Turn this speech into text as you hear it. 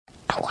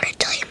I want to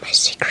tell you my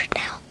secret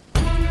now.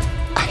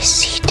 I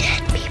see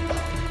dead people.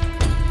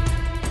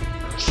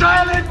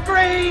 Silent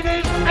Green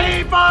is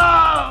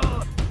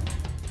people!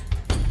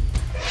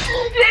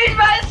 She's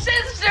my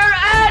sister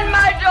and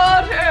my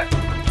daughter!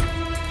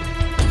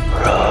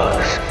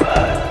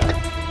 Rosebud.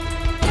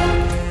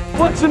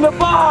 What's in the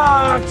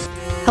box?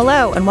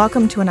 Hello, and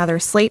welcome to another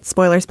Slate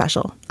Spoiler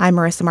Special. I'm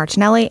Marissa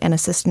Martinelli, an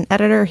assistant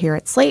editor here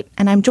at Slate,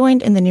 and I'm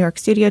joined in the New York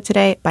studio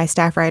today by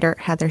staff writer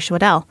Heather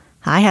Schwedel.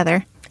 Hi,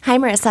 Heather. Hi,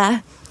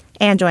 Marissa.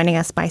 And joining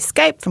us by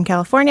Skype from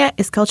California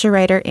is culture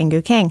writer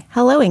Inkoo King.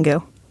 Hello,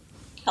 Inkoo.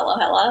 Hello,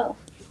 hello.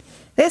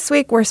 This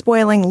week, we're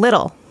spoiling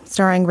Little,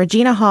 starring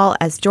Regina Hall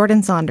as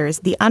Jordan Saunders,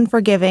 the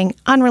unforgiving,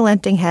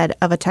 unrelenting head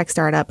of a tech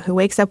startup who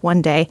wakes up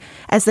one day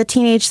as the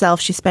teenage self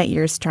she spent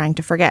years trying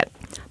to forget.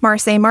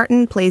 Marsai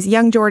Martin plays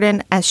young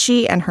Jordan as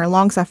she and her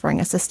long-suffering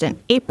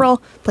assistant,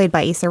 April, played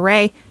by Issa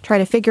Rae, try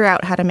to figure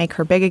out how to make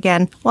her big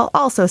again while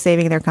also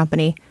saving their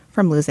company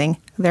from losing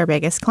their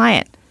biggest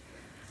client.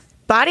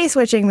 Body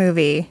switching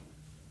movie.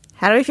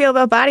 How do we feel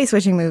about body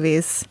switching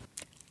movies?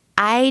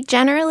 I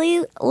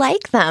generally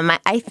like them.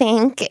 I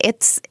think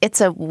it's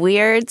a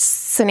weird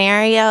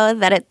scenario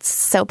that it's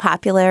so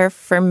popular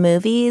for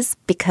movies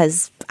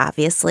because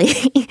obviously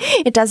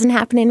it doesn't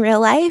happen in real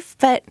life,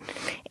 but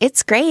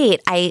it's great.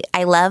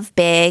 I love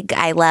Big.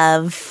 I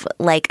love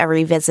like a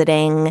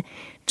revisiting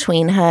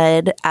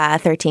tweenhood,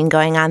 13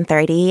 going on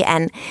 30.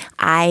 And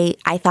I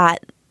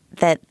thought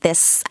that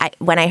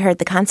when I heard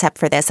the concept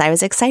for this, I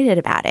was excited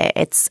about it.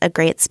 It's a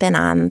great spin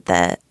on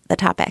the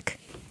topic.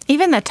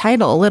 Even the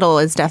title, Little,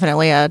 is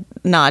definitely a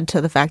nod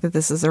to the fact that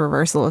this is a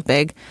reversal of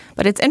Big.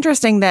 But it's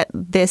interesting that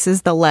this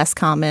is the less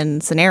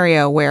common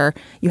scenario where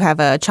you have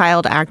a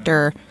child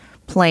actor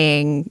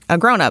playing a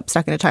grown-up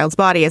stuck in a child's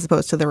body as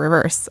opposed to the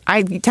reverse.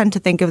 I tend to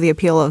think of the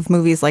appeal of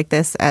movies like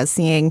this as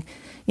seeing,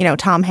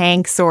 Tom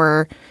Hanks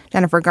or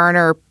Jennifer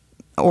Garner,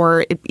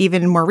 or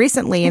even more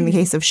recently, in the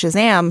case of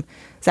Shazam,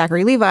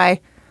 Zachary Levi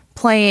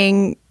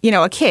playing,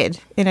 a kid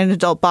in an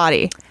adult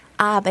body.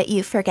 But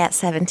you forget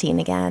 17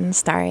 again,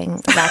 starring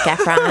Zac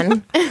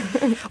Efron.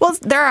 Well,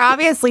 there are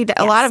obviously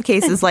a lot of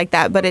cases like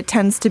that, but it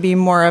tends to be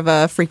more of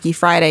a Freaky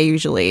Friday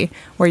usually,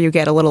 where you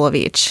get a little of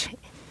each.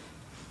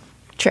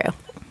 True.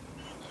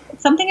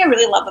 Something I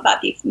really love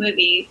about these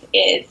movies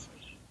is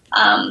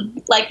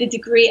like the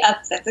degree of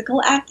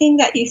physical acting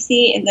that you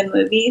see in the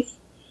movies.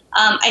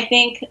 I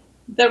think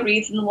the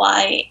reason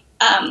why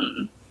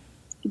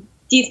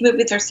these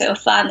movies are so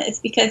fun is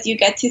because you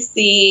get to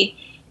see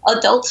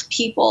adult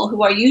people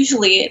who are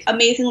usually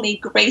amazingly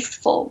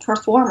graceful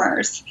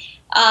performers,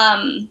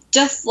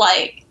 just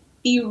like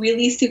be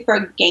really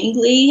super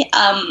gangly.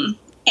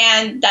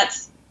 And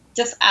that's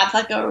just adds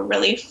like a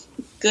really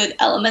good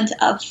element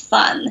of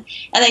fun.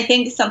 And I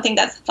think something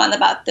that's fun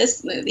about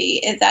this movie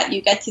is that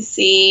you get to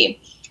see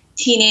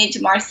teenage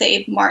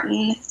Marsai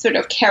Martin sort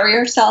of carry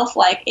herself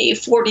like a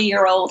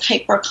 40-year-old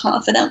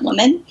hyper-confident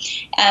woman.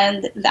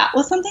 And that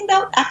was something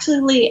that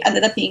actually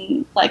ended up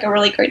being like a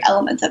really great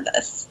element of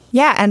this.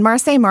 Yeah, and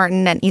Marsai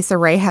Martin and Issa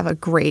Rae have a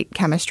great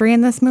chemistry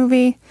in this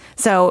movie.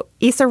 So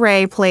Issa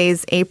Rae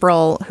plays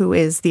April, who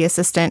is the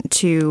assistant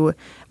to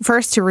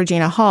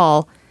Regina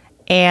Hall.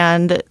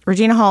 And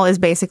Regina Hall is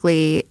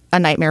basically a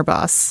nightmare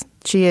boss.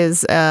 She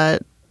is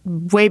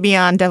way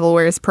beyond Devil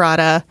Wears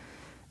Prada.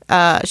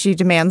 She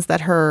demands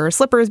that her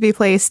slippers be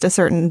placed a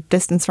certain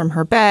distance from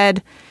her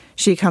bed.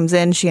 She comes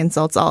in, she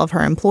insults all of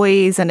her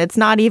employees, and it's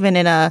not even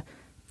in a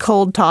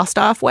cold,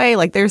 tossed-off way.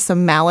 Like, there's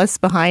some malice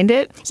behind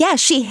it. Yeah,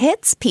 she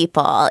hits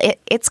people.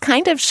 It's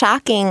kind of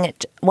shocking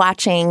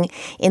watching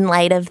in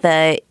light of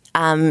the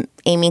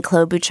Amy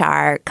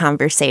Klobuchar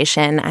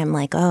conversation. I'm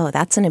like, oh,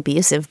 that's an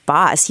abusive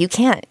boss. You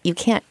can't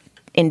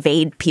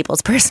invade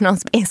people's personal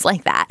space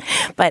like that.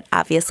 But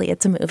obviously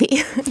it's a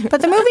movie.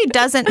 But the movie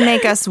doesn't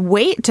make us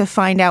wait to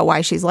find out why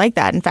she's like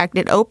that. In fact,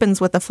 it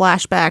opens with a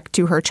flashback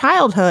to her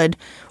childhood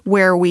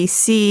where we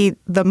see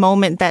the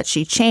moment that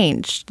she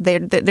changed.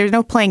 There's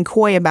no playing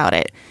coy about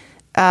it.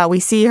 We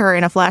see her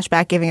in a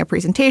flashback giving a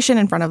presentation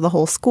in front of the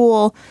whole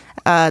school.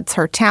 It's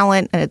her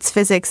talent and it's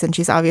physics, and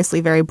she's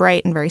obviously very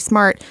bright and very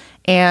smart.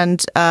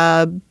 And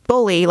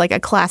bully, like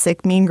a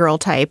classic mean girl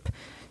type,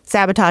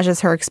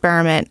 sabotages her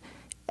experiment.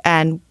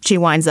 And she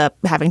winds up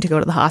having to go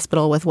to the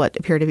hospital with what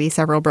appear to be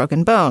several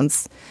broken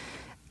bones.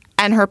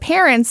 And her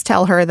parents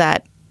tell her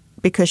that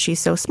because she's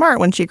so smart,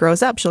 when she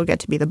grows up, she'll get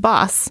to be the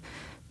boss.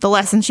 The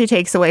lesson she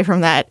takes away from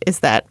that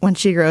is that when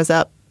she grows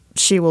up,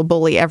 she will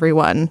bully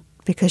everyone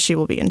because she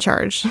will be in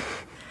charge. So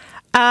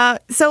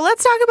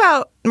let's talk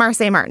about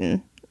Marsai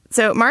Martin.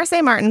 So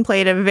Marsai Martin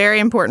played a very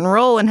important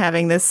role in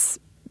having this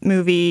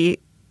movie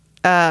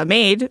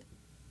made.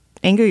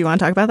 Inkoo, you want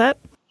to talk about that?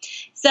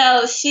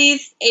 So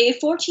she's a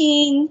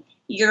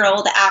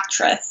 14-year-old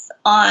actress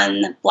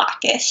on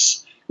Blackish,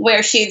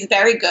 where she's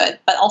very good,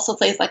 but also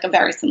plays like a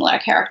very similar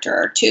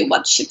character to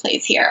what she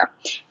plays here,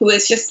 who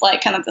is just like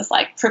kind of this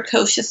like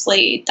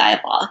precociously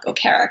diabolical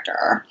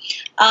character.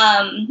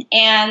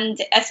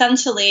 And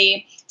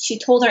essentially, she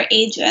told her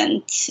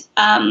agent,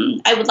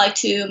 I would like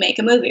to make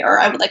a movie, or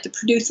I would like to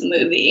produce a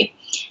movie.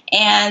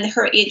 And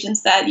her agent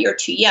said, you're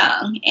too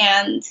young.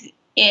 And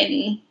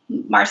in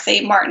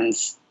Marsai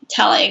Martin's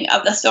telling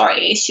of the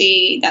story,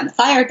 she then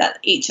fired that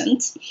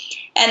agent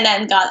and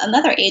then got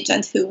another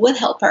agent who would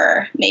help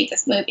her make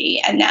this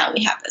movie. And now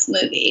we have this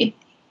movie.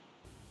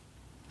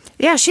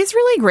 Yeah, she's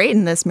really great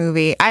in this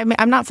movie.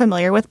 I'm not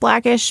familiar with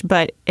Blackish,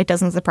 but it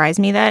doesn't surprise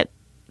me that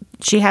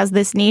she has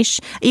this niche.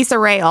 Issa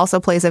Rae also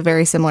plays a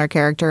very similar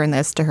character in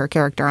this to her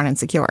character on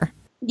Insecure.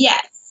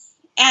 Yes.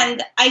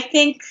 And I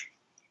think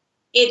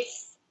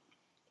it's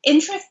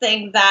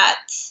interesting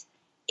that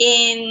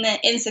in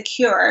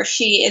Insecure,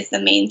 she is the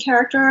main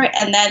character,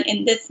 and then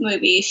in this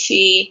movie,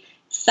 she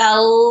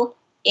fell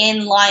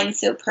in line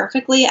so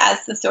perfectly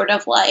as the sort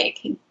of like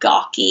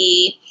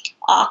gawky,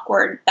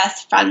 awkward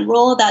best friend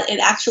role that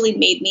it actually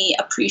made me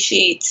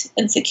appreciate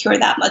Insecure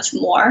that much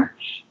more,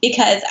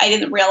 because I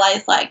didn't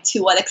realize like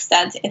to what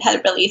extent it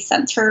had really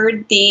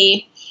centered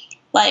the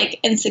like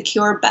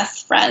insecure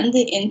best friend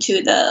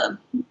into the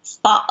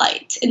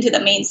spotlight, into the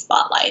main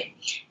spotlight.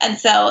 And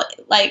so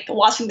like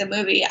watching the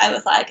movie, I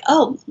was like,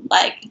 oh,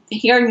 like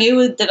here are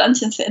new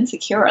dimensions to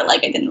Insecure,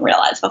 like I didn't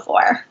realize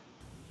before.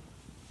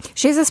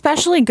 She's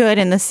especially good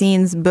in the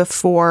scenes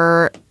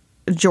before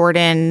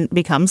Jordan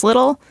becomes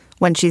little,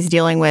 when she's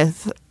dealing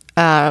with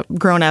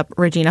grown-up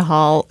Regina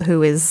Hall,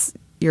 who is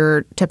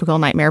your typical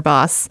nightmare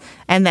boss,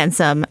 and then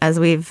some, as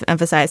we've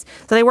emphasized.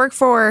 So they work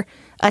for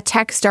a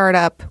tech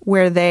startup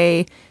where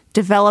they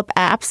develop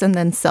apps and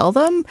then sell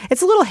them.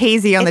 It's a little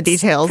hazy on the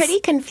details. It's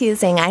pretty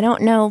confusing. I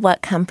don't know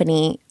what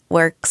company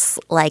works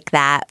like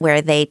that, where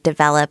they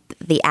develop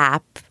the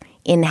app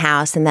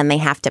in-house and then they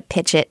have to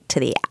pitch it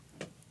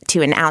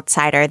to an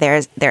outsider.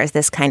 There's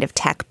this kind of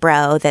tech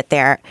bro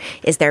that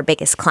is their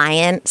biggest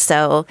client.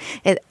 So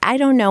I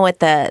don't know what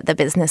the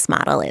business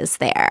model is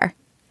there.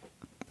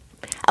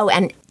 Oh,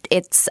 and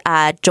it's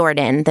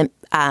Jordan, the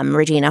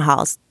Regina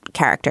Hall's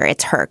character.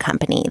 It's her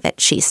company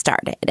that she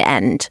started,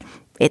 and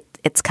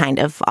it's kind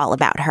of all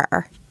about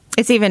her.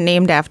 It's even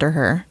named after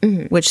her,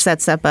 which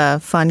sets up a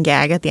fun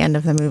gag at the end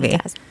of the movie.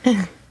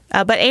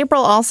 But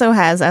April also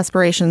has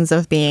aspirations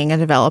of being a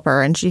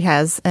developer, and she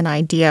has an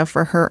idea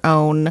for her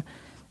own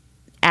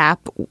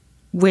app,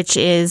 which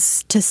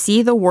is to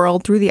see the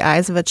world through the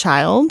eyes of a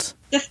child.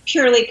 Just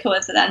purely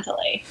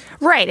coincidentally.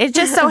 Right. It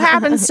just so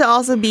happens to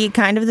also be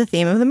kind of the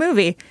theme of the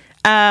movie.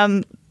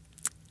 Let's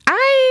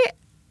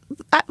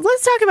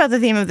talk about the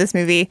theme of this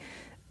movie.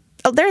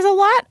 There's a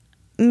lot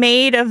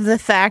made of the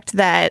fact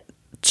that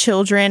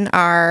children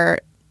are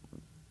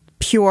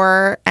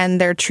pure and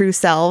their true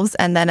selves,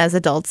 and then as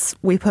adults,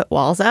 we put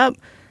walls up.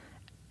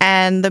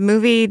 And the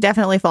movie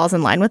definitely falls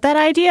in line with that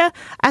idea.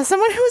 As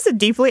someone who was a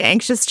deeply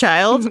anxious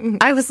child,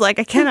 I was like,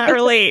 I cannot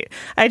relate.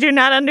 I do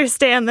not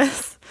understand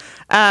this.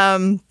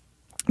 But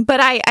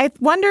I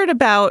wondered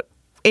about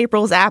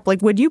April's app.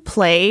 Like, would you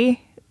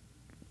play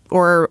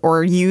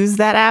or use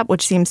that app,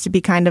 which seems to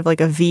be kind of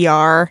like a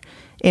VR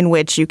in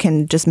which you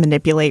can just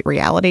manipulate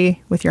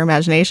reality with your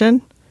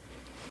imagination?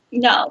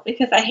 No,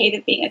 because I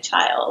hated being a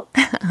child.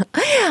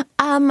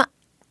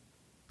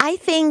 I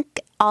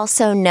think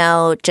also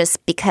no,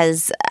 just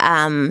because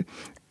I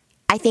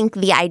think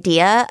the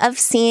idea of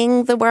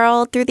seeing the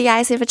world through the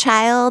eyes of a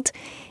child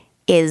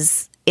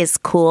is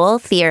cool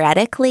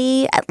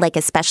theoretically, like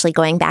especially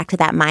going back to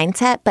that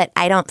mindset. But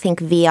I don't think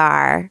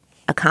VR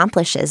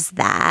accomplishes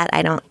that.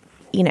 I don't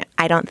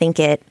think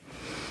it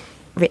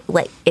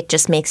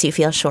just makes you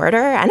feel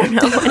shorter. I don't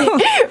know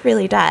what it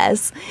really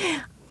does.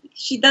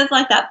 She does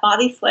like that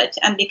body switch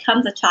and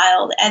becomes a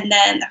child, and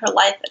then her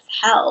life is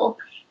hell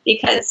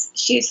because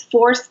she's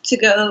forced to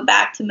go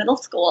back to middle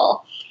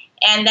school,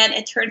 and then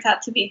it turns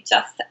out to be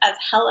just as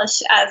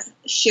hellish as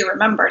she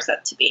remembers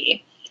it to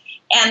be.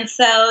 And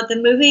so the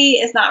movie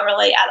is not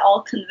really at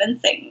all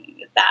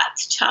convincing that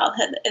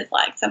childhood is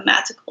like some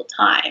magical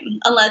time,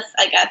 unless,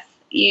 I guess,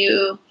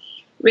 you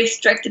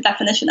restrict the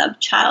definition of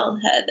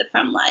childhood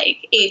from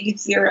like age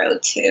 0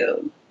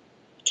 to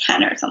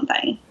 10 or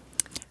something.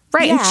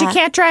 Right. Yeah. And she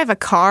can't drive a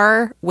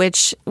car,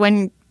 which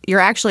when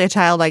you're actually a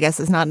child, I guess,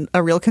 is not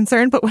a real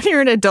concern. But when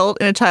you're an adult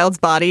in a child's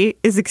body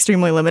is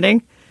extremely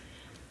limiting.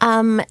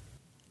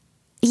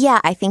 Yeah,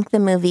 I think the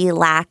movie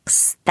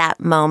lacks that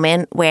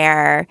moment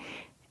where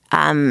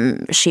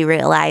she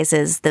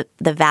realizes the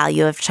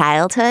value of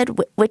childhood,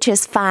 which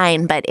is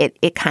fine, but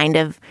it kind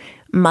of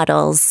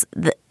muddles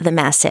the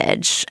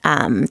message.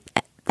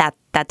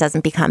 That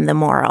doesn't become the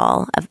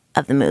moral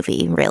of the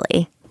movie,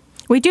 really.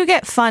 We do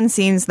get fun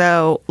scenes,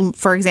 though.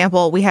 For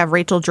example, we have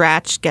Rachel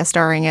Dratch guest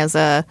starring as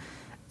a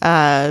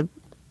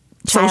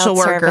social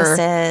worker.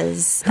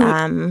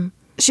 Services.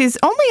 She's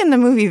only in the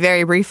movie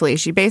very briefly.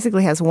 She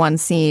basically has one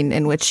scene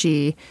in which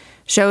she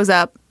shows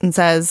up and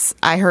says,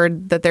 I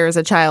heard that there is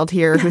a child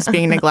here who's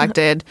being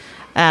neglected.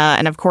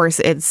 And of course,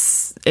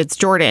 it's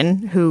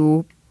Jordan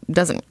who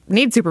doesn't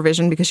need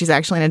supervision because she's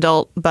actually an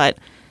adult, but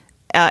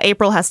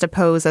April has to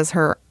pose as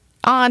her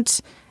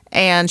aunt,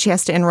 and she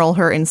has to enroll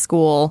her in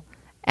school.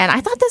 And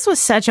I thought this was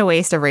such a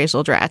waste of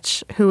Rachel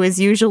Dratch, who is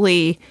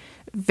usually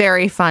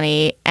very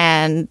funny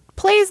and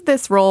plays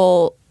this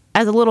role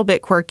as a little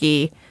bit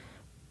quirky,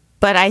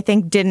 but I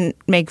think didn't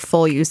make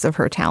full use of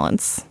her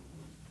talents.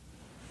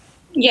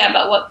 Yeah,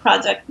 but what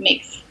project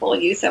makes full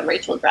use of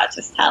Rachel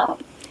Dratch's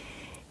talent?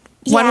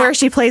 Yeah. One where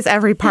she plays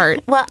every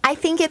part. Well, I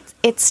think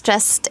it's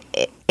just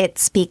it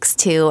speaks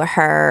to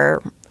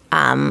her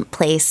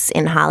place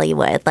in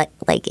Hollywood.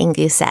 Like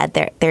Ingu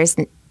said,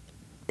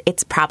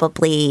 it's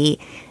probably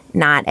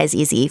not as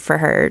easy for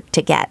her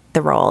to get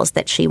the roles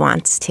that she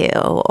wants to,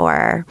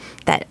 or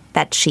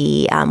that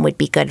she would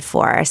be good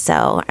for.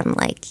 So I'm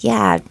like,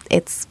 yeah,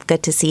 it's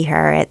good to see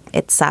her.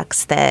 It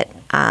sucks that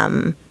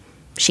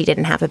she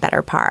didn't have a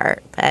better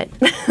part. But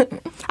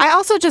I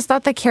also just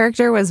thought the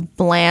character was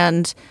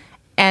bland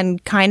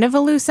and kind of a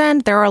loose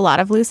end. There are a lot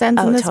of loose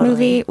ends in this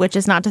movie, which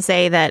is not to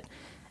say that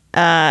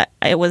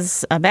it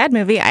was a bad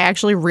movie. I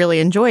actually really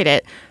enjoyed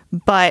it.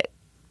 But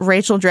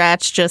Rachel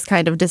Dratch just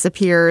kind of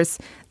disappears.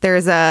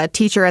 There's a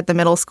teacher at the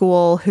middle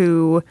school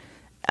who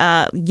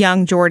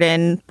young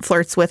Jordan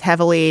flirts with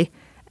heavily,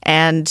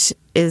 and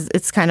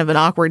it's kind of an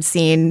awkward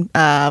scene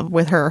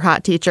with her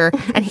hot teacher.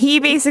 And he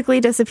basically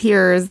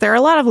disappears. There are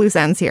a lot of loose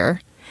ends here.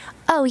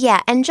 Oh,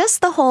 yeah. And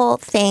just the whole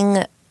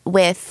thing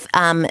with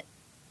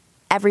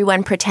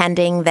everyone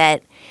pretending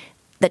that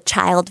the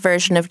child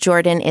version of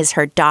Jordan is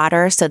her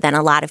daughter. So then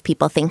a lot of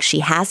people think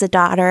she has a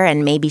daughter,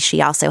 and maybe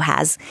she also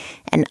has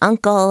an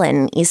uncle,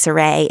 and Issa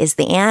Rae is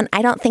the aunt.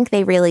 I don't think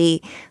they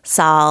really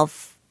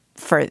solve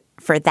for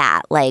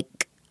that.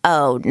 Like,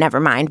 oh,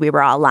 never mind, we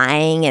were all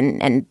lying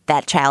and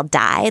that child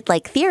died.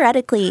 Like,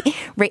 theoretically,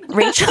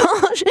 Rachel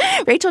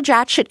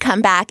Dratch should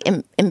come back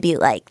and be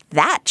like,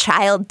 that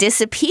child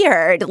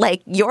disappeared.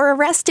 Like, you're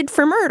arrested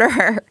for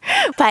murder.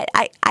 But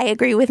I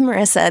agree with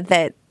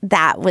Marissa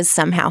that was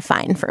somehow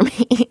fine for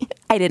me.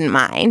 I didn't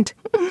mind.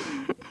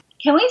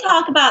 Can we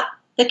talk about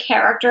the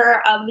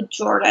character of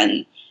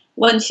Jordan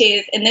when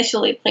she's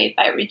initially played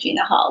by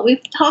Regina Hall?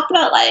 We've talked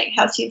about like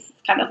how she's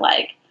kind of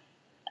like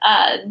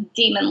a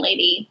demon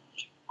lady.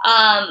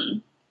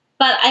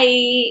 But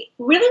I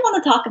really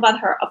want to talk about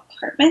her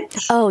apartment.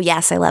 Oh,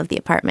 yes, I love the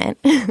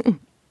apartment.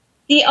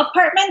 The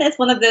apartment is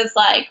one of those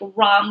like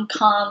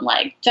rom-com,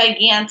 like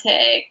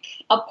gigantic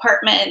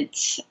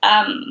apartments,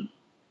 I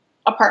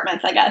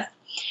guess.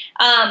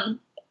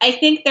 I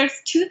think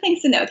there's two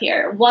things to note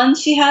here. One,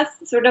 she has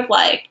sort of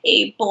like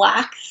a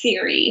black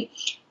Siri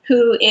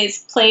who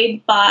is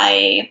played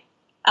by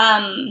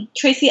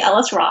Tracy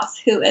Ellis Ross,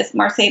 who is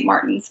Marsai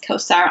Martin's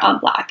co-star on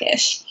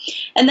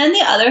Blackish. And then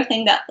the other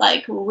thing that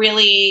like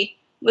really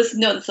was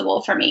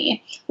noticeable for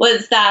me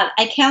was that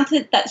I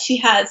counted that she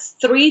has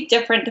 3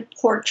 different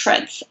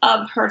portraits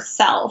of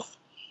herself.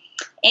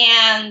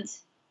 And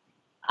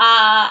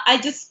I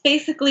just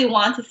basically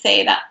want to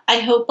say that I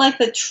hope like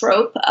the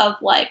trope of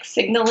like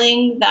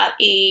signaling that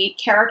a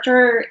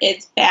character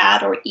is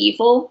bad or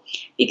evil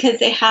because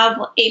they have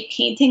a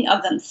painting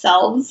of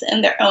themselves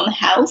in their own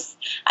house.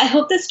 I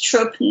hope this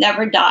trope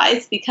never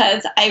dies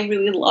because I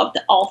really loved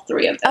all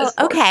 3 of those.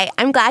 Oh, okay.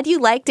 I'm glad you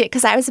liked it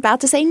because I was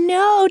about to say,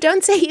 no,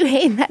 don't say you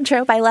hate that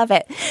trope. I love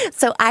it.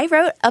 So I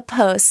wrote a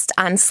post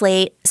on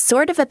Slate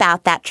sort of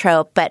about that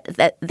trope, but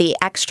the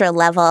extra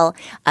level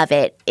of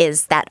it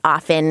is that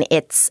often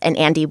it's an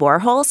Andy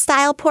Warhol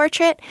style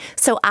portrait.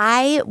 So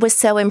I was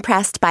so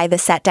impressed by the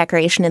set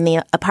decoration in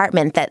the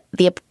apartment that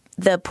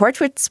the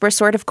portraits were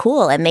sort of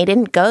cool, and they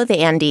didn't go the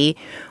Andy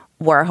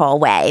Warhol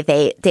way.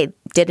 They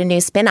did a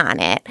new spin on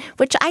it,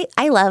 which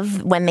I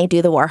love when they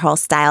do the Warhol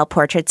style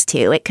portraits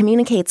too. It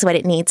communicates what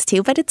it needs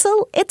to, but it's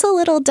a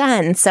little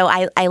done. So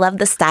I love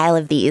the style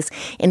of these.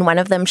 In one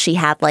of them, she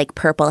had like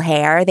purple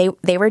hair.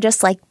 They were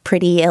just like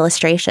pretty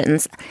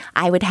illustrations.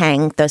 I would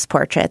hang those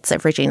portraits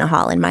of Regina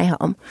Hall in my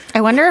home.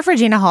 I wonder if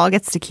Regina Hall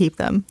gets to keep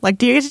them. Like,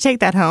 do you get to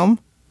take that home?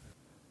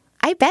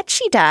 I bet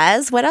she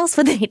does. What else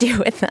would they do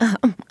with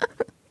them?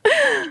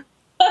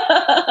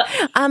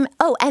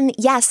 And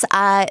yes,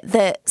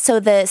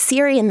 the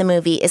Siri in the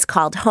movie is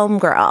called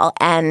Homegirl,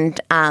 and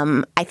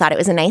I thought it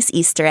was a nice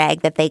Easter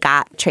egg that they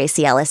got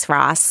Tracy Ellis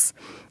Ross,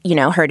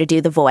 her to do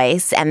the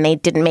voice, and they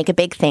didn't make a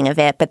big thing of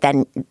it, but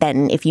then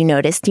if you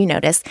noticed, you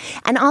noticed.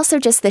 And also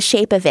just the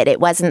shape of it. It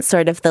wasn't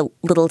sort of the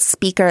little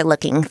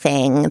speaker-looking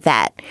thing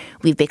that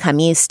we've become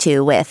used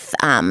to with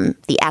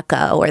the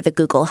Echo or the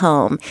Google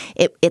Home.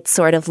 It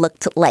sort of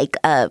looked like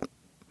a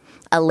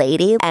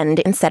lady, and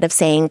instead of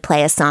saying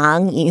play a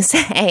song, you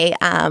say,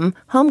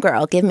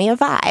 homegirl, give me a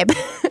vibe.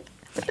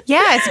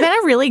 Yeah, it's been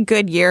a really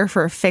good year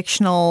for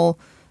fictional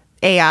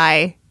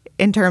AI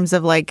in terms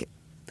of like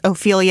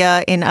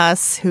Ophelia in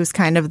Us, who's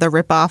kind of the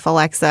ripoff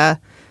Alexa,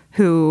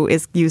 who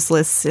is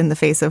useless in the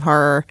face of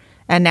horror,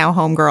 and now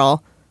Homegirl.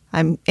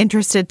 I'm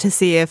interested to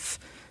see if...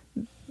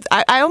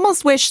 I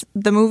almost wish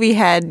the movie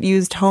had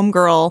used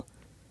Homegirl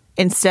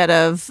instead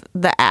of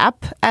the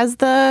app as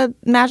the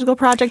magical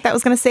project that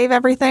was going to save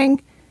everything.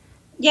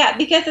 Yeah,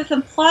 because it's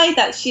implied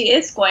that she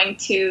is going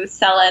to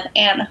sell it,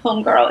 and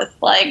Homegirl is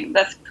like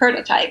this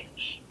prototype,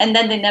 and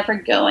then they never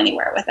go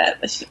anywhere with it,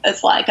 which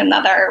is like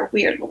another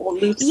weird little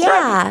loose thread.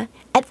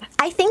 Yeah.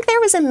 I think there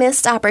was a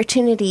missed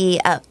opportunity.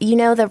 You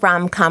know, the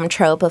rom-com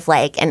trope of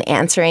like an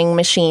answering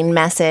machine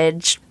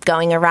message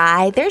going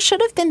awry. There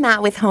should have been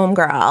that with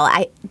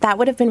Homegirl. That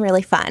would have been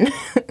really fun.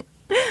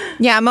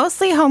 Yeah,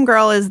 mostly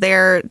Homegirl is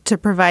there to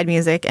provide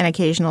music and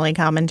occasionally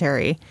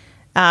commentary.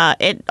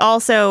 It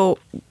also,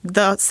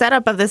 the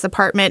setup of this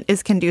apartment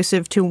is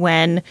conducive to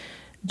when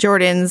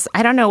Jordan's,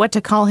 I don't know what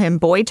to call him,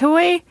 boy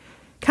toy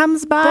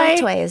comes by.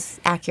 Boy toy is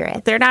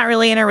accurate. They're not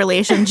really in a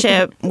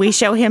relationship. We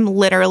show him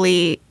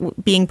literally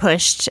being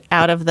pushed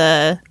out of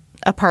the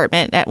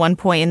apartment at one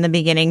point in the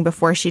beginning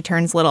before she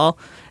turns little.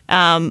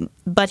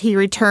 But he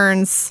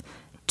returns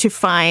to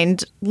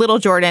find little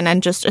Jordan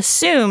and just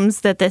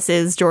assumes that this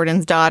is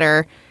Jordan's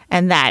daughter.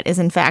 And that is,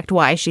 in fact,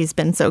 why she's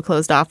been so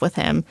closed off with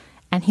him.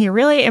 And he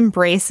really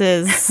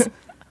embraces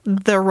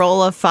the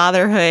role of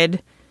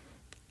fatherhood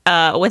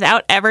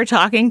without ever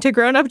talking to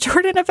grown-up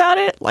Jordan about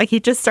it. Like,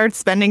 he just starts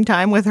spending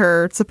time with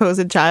her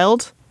supposed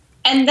child.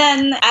 And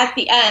then at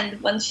the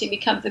end, when she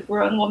becomes a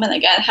grown woman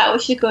again, how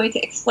is she going to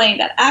explain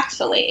that,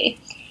 actually,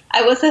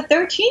 I was a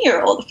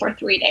 13-year-old for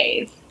 3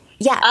 days?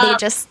 Yeah, they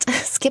just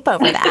skip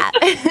over that.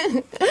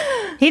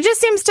 He just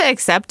seems to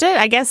accept it.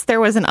 I guess there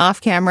was an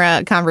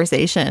off-camera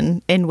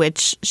conversation in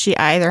which she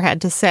either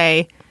had to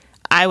say,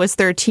 I was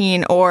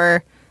 13,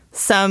 or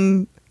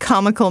some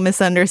comical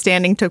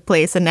misunderstanding took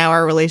place and now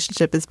our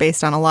relationship is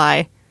based on a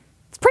lie.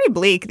 It's pretty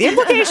bleak. The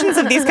implications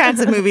of these kinds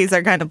of movies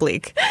are kind of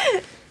bleak.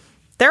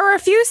 There were a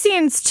few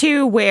scenes,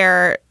 too,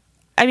 where,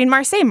 I mean,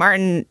 Marsai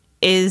Martin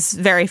is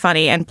very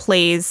funny and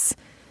plays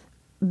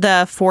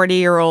the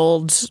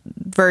 40-year-old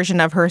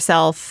version of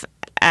herself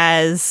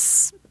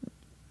as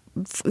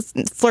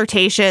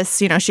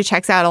flirtatious. You know, she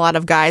checks out a lot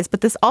of guys,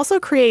 but this also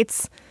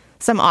creates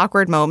some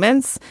awkward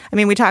moments. I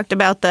mean, we talked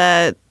about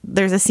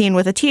there's a scene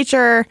with a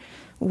teacher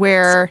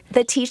where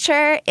the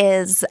teacher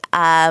is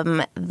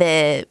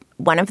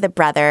one of the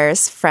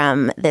brothers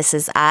from This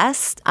Is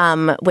Us,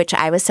 which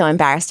I was so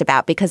embarrassed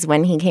about because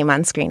when he came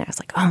on screen, I was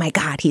like, oh my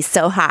God, he's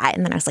so hot.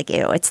 And then I was like,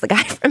 ew, it's the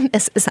guy from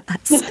This Is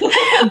Us.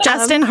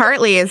 Justin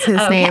Hartley is his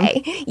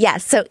name. Yeah,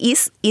 so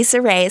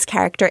Issa Rae's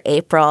character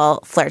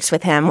April flirts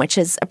with him, which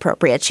is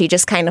appropriate. She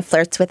just kind of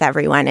flirts with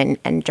everyone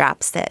and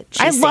drops that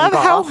she's single. Love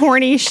how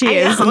horny she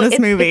is in this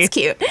movie. It's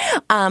cute.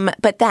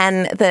 But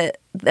then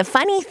the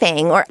funny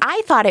thing, or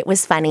I thought it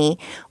was funny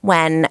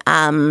when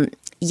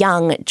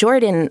young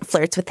Jordan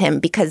flirts with him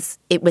because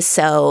it was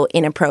so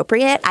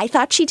inappropriate. I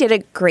thought she did a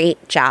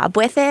great job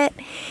with it.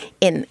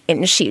 And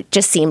she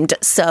just seemed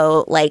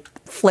so like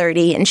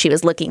flirty, and she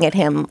was looking at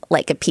him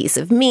like a piece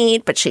of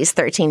meat, but she's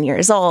 13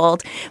 years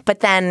old.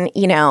 But then,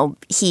 you know,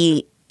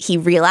 he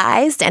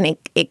realized, and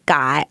it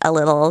got a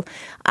little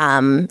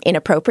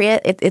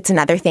inappropriate. It's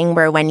another thing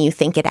where when you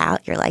think it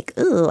out, you're like,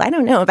 ooh, I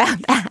don't know about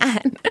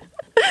that.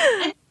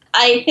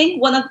 I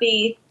think one of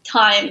the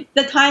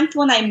times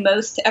when I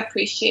most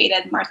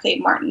appreciated Marsai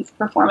Martin's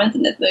performance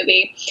in this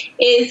movie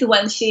is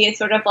when she is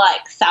sort of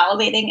like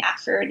salivating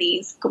after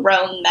these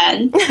grown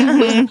men. On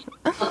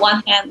the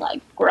one hand,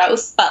 like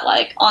gross, but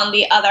like on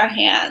the other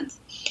hand,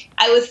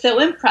 I was so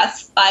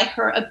impressed by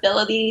her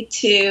ability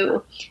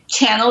to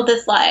channel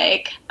this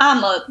like,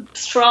 I'm a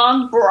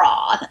strong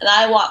broad and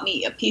I want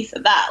me a piece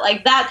of that.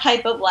 Like that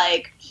type of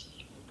like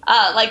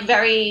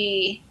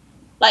very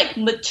like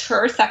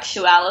mature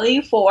sexuality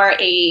for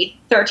a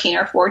 13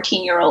 or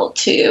 14-year-old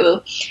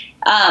to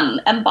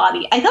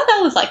embody. I thought that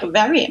was like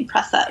very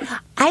impressive.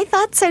 I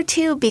thought so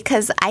too,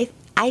 because I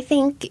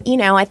think, you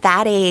know, at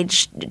that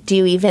age, do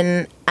you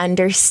even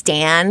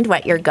understand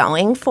what you're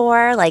going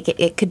for? Like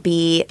it could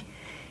be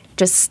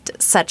just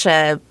such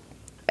a,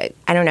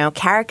 I don't know,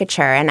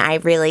 caricature. And I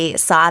really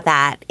saw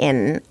that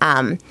in,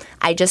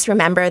 I just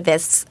remember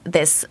this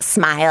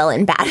smile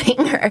and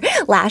batting her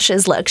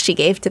lashes look she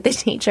gave to the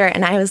teacher.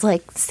 And I was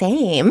like,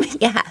 same,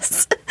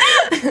 yes.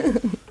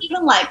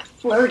 Even like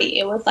flirty.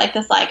 It was like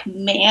this like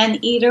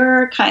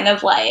man-eater kind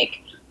of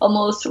like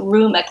almost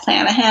Rue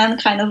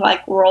McClanahan kind of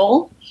like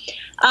role.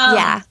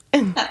 Yeah.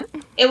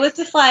 It was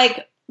just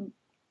like,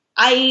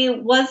 I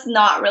was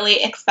not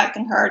really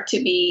expecting her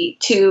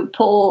to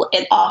pull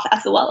it off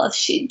as well as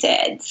she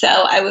did. So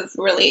I was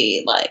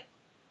really like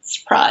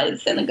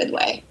surprised in a good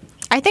way.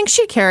 I think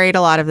she carried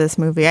a lot of this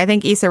movie. I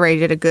think Issa Rae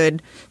did a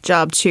good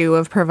job too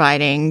of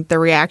providing the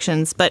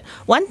reactions. But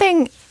one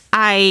thing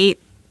I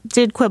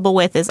did quibble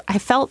with is I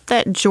felt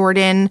that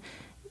Jordan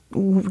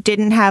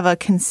didn't have a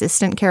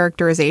consistent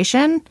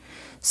characterization.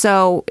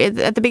 So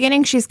at the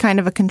beginning, she's kind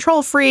of a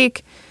control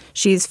freak.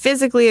 She's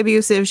physically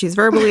abusive. She's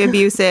verbally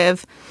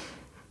abusive.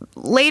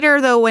 Later,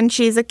 though, when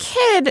she's a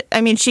kid,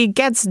 I mean, she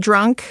gets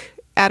drunk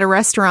at a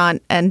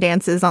restaurant and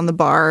dances on the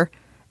bar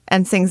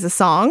and sings a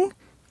song.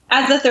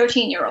 As a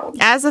 13-year-old.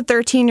 As a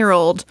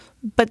 13-year-old.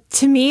 But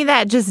to me,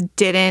 that just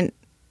didn't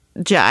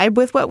jibe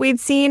with what we'd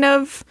seen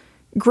of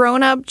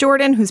grown-up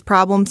Jordan, whose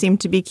problem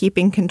seemed to be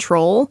keeping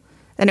control.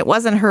 And it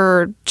wasn't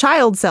her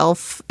child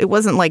self. It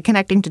wasn't like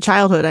connecting to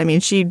childhood. I mean,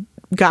 she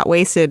got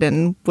wasted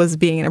and was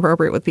being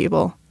inappropriate with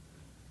people.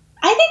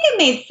 I think it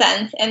made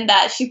sense in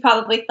that she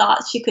probably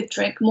thought she could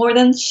drink more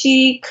than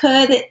she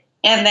could.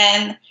 And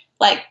then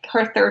like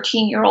her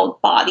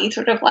 13-year-old body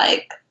sort of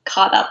like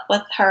caught up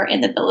with her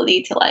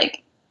inability to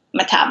like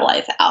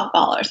metabolize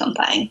alcohol or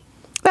something.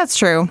 That's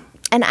true.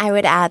 And I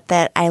would add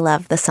that I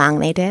love the song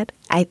they did.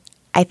 I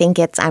think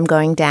it's I'm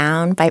Going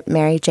Down by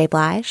Mary J.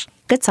 Blige.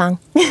 Good song.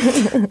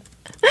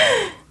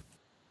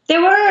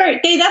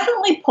 They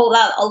definitely pulled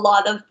out a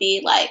lot of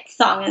the like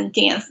song and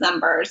dance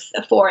numbers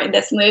for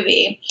this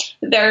movie.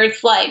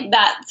 There's like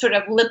that sort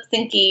of lip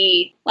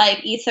syncy,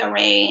 like Issa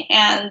Rae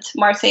and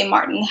Marsai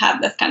Martin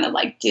have this kind of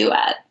like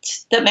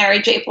duet, the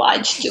Mary J.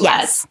 Blige duet.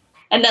 Yes.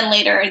 And then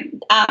later,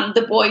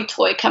 the boy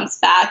toy comes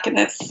back and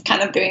is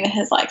kind of doing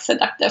his like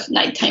seductive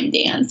nighttime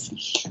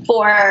dance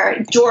for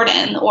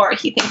Jordan, or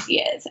he thinks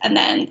he is. And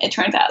then it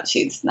turns out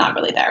she's not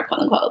really there, quote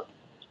unquote.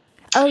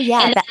 Oh,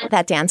 yeah,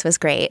 that dance was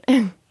great.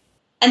 And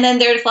then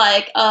there's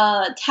like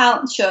a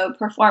talent show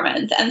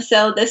performance. And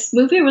so this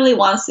movie really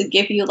wants to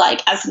give you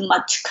like as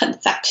much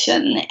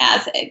confection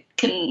as it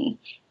can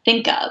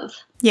think of.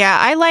 Yeah,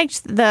 I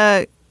liked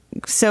the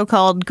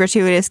so-called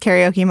gratuitous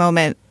karaoke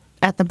moment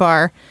at the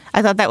bar.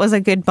 I thought that was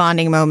a good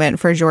bonding moment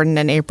for Jordan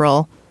and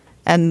April,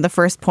 and the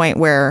first point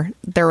where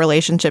their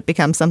relationship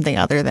becomes something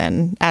other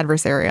than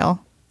adversarial.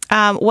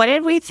 What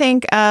did we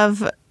think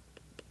of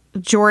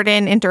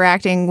Jordan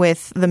interacting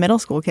with the middle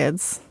school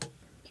kids?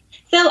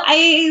 So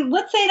I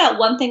would say that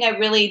one thing I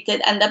really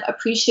did end up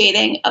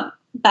appreciating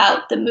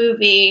about the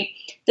movie,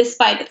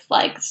 despite its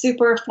like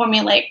super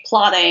formulaic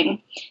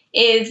plotting,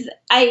 is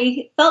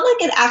I felt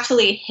like it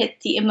actually hit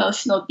the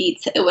emotional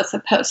beats it was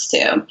supposed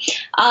to.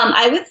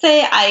 I would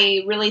say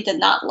I really did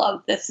not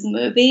love this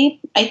movie.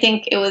 I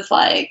think it was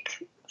like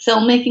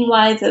filmmaking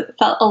wise, it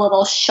felt a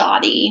little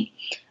shoddy.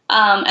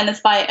 And it's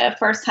by a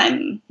first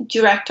time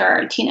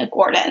director, Tina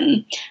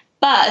Gordon.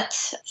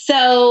 But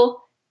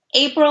so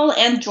April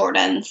and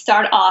Jordan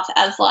start off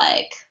as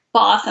like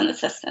boss and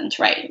assistant,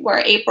 right? Where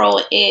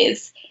April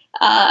is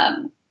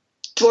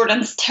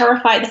Jordan's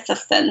terrified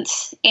assistant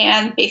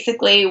and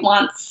basically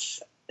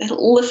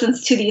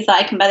listens to these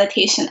like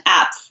meditation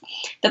apps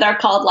that are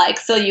called like,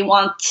 so you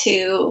want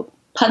to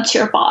punch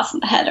your boss in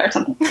the head or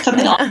something like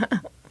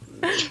that,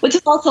 which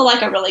is also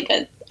like a really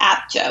good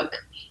app joke.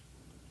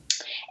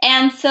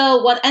 And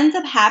so what ends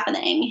up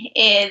happening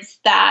is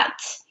that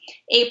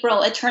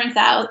April, it turns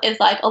out, is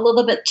like a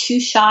little bit too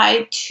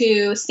shy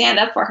to stand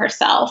up for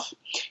herself,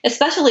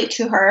 especially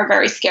to her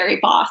very scary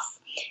boss.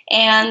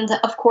 And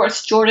of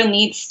course, Jordan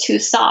needs to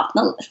soften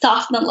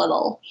a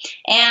little.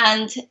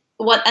 And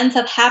what ends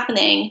up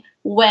happening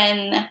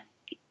when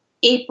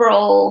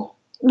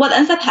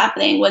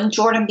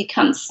Jordan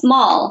becomes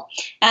small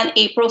and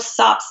April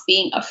stops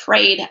being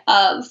afraid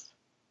of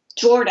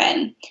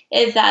Jordan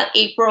is that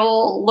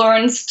April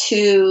learns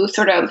to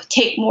sort of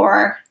take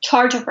more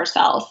charge of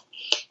herself.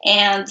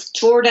 And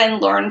Jordan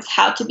learns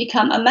how to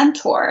become a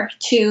mentor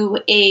to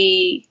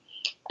a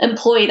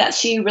employee that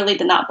she really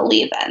did not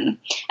believe in.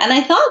 And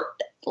I thought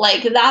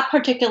like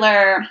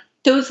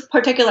those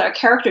particular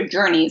character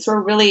journeys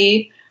were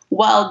really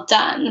well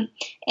done.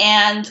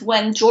 And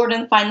when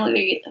Jordan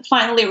finally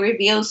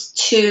reveals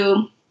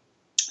to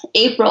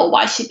April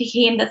why she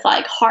became this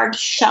like hard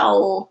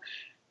shell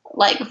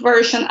like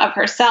version of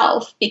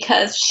herself,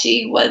 because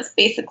she was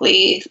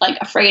basically like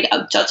afraid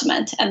of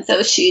judgment, and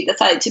so she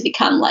decided to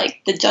become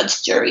like the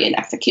judge, jury, and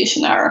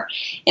executioner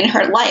in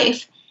her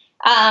life.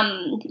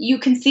 You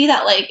can see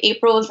that like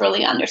April was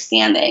really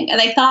understanding, and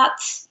I thought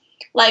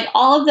like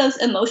all of those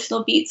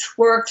emotional beats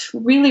worked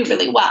really,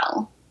 really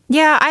well.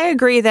 Yeah, I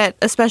agree that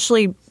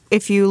especially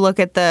if you look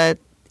at the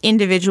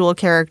individual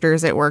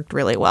characters, it worked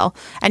really well.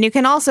 And you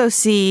can also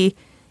see,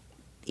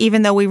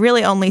 even though we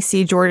really only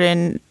see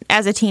Jordan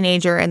as a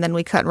teenager and then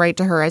we cut right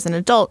to her as an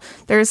adult,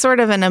 there's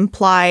sort of an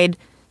implied,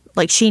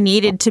 like she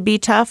needed to be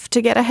tough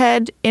to get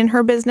ahead in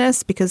her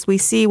business, because we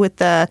see with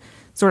the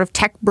sort of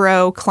tech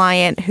bro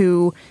client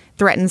who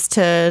threatens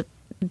to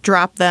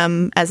drop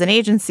them as an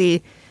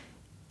agency,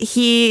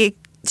 he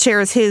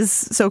shares his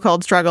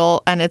so-called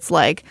struggle, and it's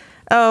like,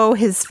 oh,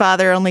 his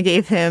father only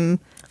gave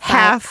him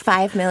half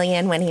 $5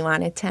 million when he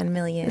wanted $10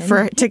 million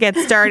to get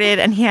started,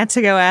 and he had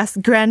to go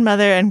ask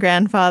grandmother and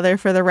grandfather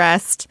for the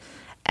rest.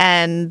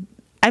 And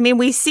I mean,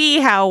 we see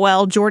how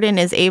well Jordan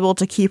is able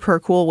to keep her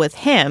cool with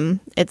him.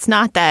 It's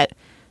not that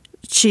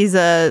she's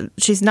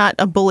not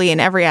a bully in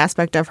every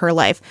aspect of her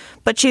life,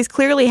 but she's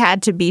clearly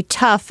had to be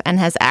tough and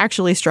has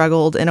actually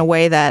struggled in a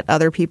way that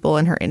other people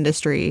in her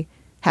industry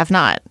have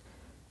not.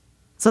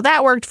 So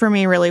that worked for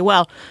me really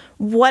well.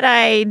 What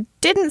I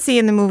didn't see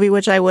in the movie,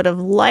 which I would have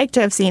liked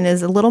to have seen,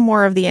 is a little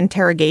more of the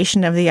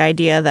interrogation of the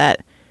idea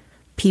that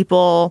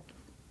people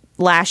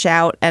lash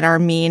out and are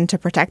mean to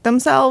protect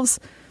themselves.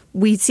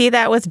 We see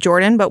that with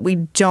Jordan, but we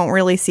don't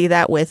really see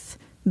that with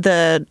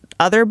the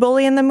other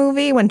bully in the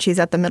movie when she's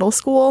at the middle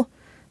school.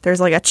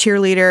 There's like a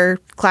cheerleader,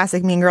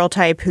 classic mean girl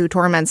type who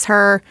torments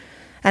her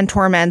and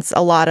torments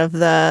a lot of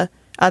the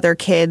other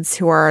kids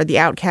who are the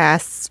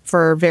outcasts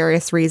for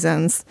various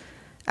reasons.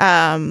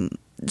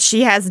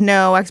 She has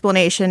no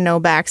explanation, no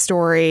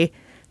backstory.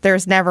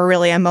 There's never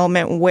really a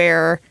moment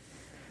where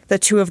the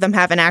two of them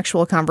have an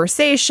actual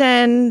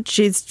conversation.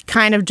 She's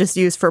kind of just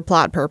used for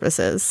plot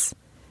purposes.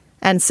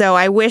 And so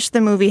I wish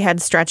the movie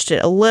had stretched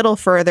it a little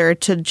further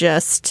to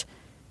just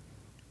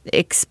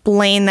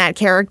explain that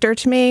character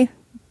to me.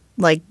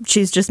 Like,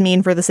 she's just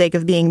mean for the sake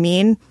of being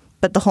mean,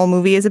 but the whole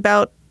movie is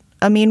about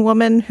a mean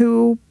woman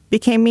who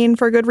became mean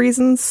for good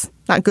reasons.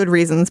 Not good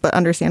reasons, but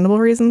understandable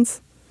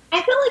reasons.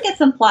 I feel like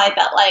it's implied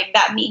that, like,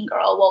 that mean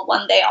girl will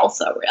one day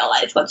also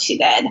realize what she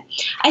did.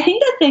 I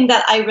think the thing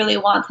that I really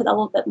wanted a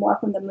little bit more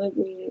from the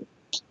movie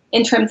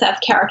in terms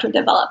of character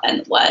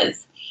development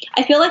was,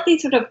 I feel like they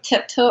sort of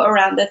tiptoe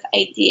around this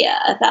idea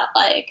that,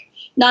 like,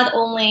 not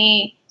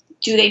only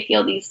do they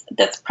feel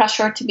this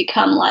pressure to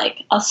become,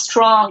 like, a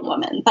strong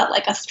woman, but,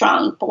 like, a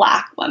strong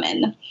Black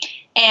woman.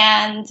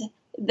 And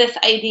this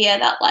idea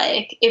that,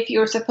 like, if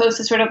you're supposed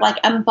to sort of, like,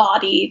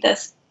 embody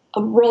this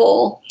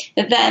role,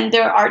 then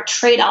there are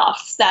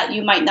trade-offs that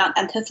you might not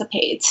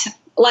anticipate,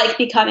 like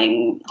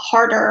becoming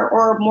harder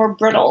or more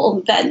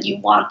brittle than you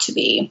want to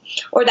be,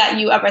 or that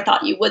you ever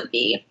thought you would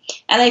be.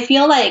 And I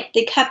feel like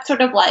they kept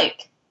sort of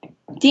like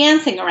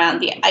dancing around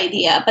the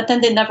idea, but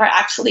then they never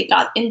actually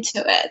got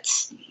into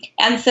it.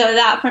 And so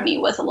that for me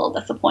was a little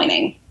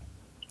disappointing.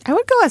 I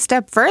would go a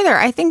step further.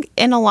 I think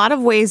in a lot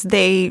of ways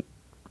they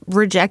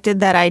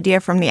rejected that idea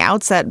from the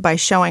outset by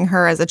showing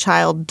her as a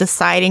child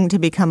deciding to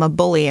become a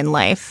bully in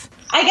life.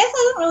 I guess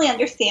I don't really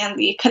understand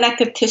the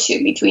connective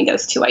tissue between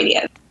those two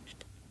ideas.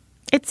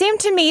 It seemed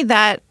to me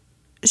that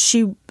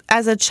she,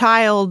 as a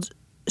child,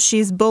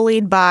 she's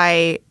bullied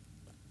by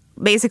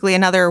basically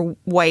another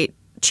white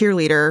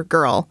cheerleader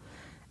girl.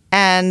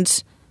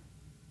 And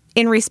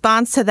in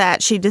response to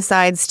that, she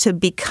decides to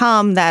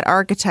become that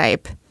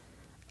archetype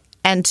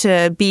and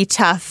to be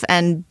tough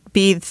and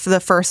be the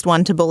first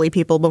one to bully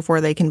people before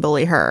they can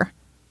bully her.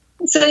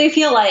 So you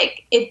feel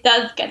like it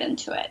does get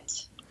into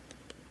it?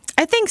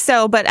 I think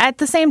so, but at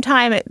the same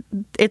time,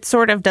 it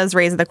sort of does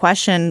raise the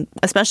question,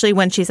 especially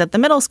when she's at the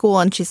middle school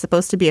and she's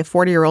supposed to be a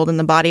 40-year-old in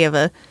the body of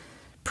a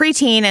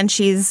preteen, and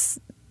she's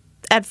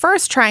at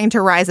first trying to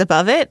rise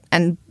above it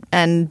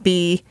and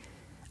be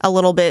a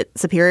little bit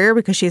superior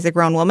because she's a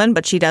grown woman,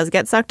 but she does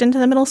get sucked into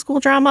the middle school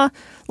drama.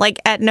 Like,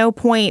 at no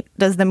point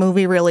does the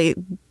movie really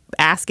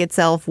ask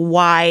itself,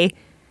 why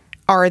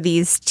are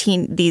these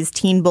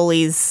teen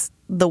bullies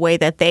the way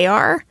that they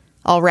are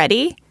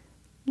already?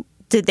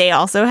 Did they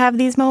also have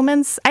these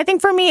moments? I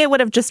think for me, it would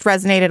have just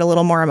resonated a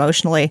little more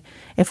emotionally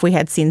if we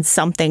had seen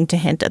something to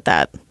hint at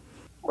that.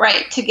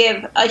 Right, to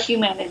give a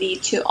humanity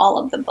to all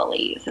of the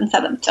bullies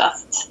instead of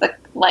just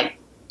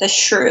the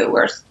shrew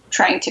we're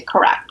trying to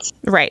correct.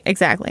 Right,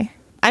 exactly.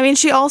 I mean,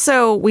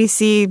 we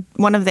see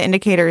one of the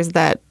indicators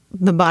that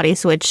the body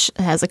switch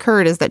has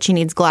occurred is that she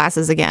needs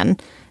glasses again.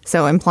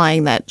 So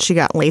implying that she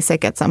got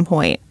LASIK at some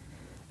point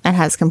and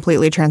has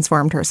completely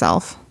transformed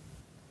herself.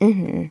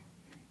 Mm-hmm.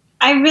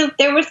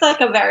 There was like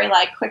a very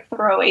like quick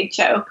throwaway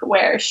joke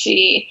where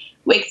she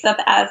wakes up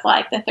as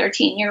like the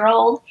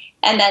 13-year-old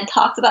and then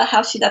talks about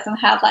how she doesn't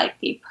have like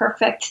the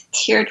perfect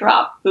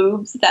teardrop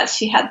boobs that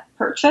she had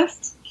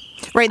purchased.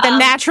 Right, the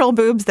natural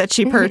boobs that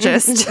she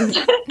purchased.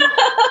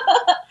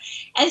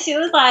 And she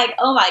was like,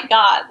 oh my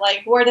God,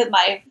 like, where did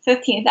my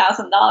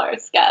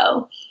 $15,000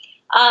 go?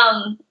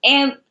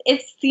 And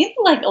it seemed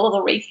like a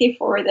little racy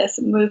for this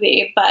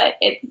movie, but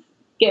it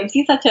gives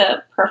you such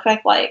a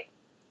perfect, like,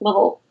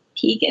 little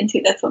peek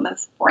into this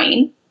woman's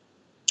brain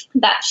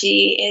that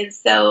she is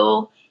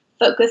so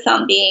focused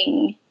on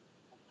being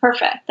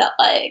perfect that,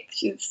 like,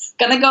 she's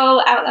gonna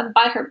go out and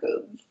buy her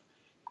boobs.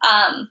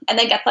 And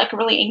then gets like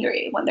really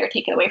angry when they're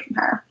taken away from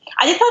her.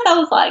 I just thought that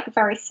was like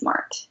very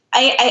smart.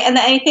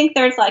 I think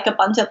there's like a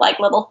bunch of like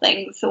little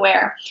things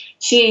where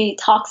she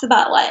talks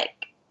about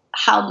like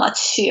how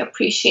much she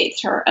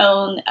appreciates her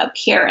own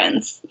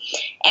appearance,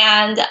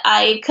 and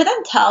I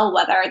couldn't tell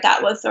whether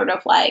that was sort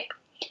of like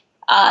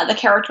the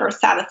character's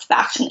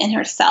satisfaction in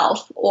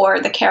herself or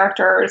the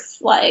character's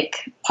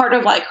like part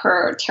of like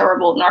her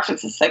terrible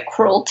narcissistic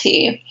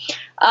cruelty.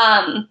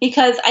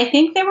 Because I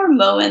think there were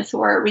moments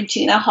where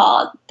Regina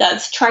Hall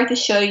does try to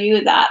show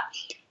you that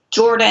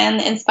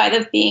Jordan, in spite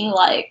of being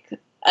like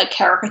a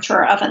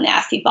caricature of a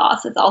nasty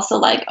boss, is also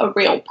like a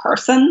real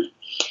person.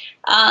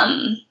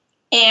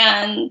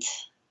 And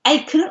I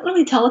couldn't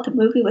really tell what the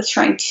movie was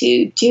trying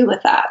to do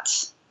with that.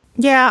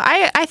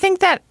 Yeah, I think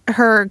that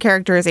her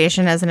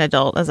characterization as an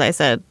adult, as I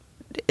said,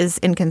 is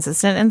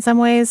inconsistent in some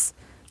ways.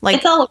 Like,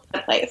 it's all over the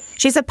place.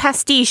 She's a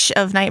pastiche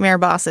of nightmare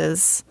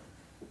bosses.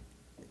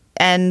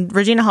 And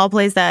Regina Hall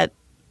plays that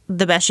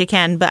the best she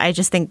can, but I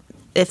just think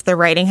if the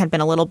writing had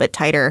been a little bit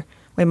tighter,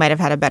 we might have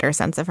had a better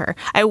sense of her.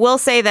 I will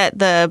say that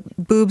the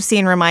boob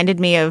scene reminded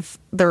me of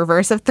the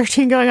reverse of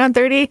 13 Going on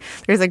 30.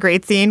 There's a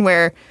great scene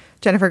where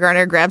Jennifer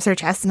Garner grabs her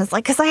chest and is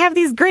like, because I have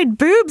these great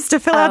boobs to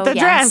fill out the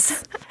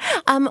dress.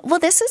 Well,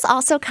 this is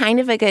also kind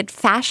of a good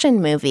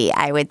fashion movie,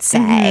 I would say.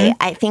 Mm-hmm.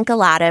 I think a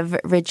lot of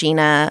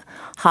Regina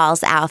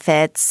Hall's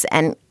outfits,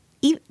 and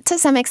to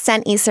some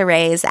extent, Issa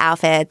Rae's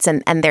outfits,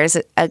 and there's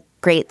a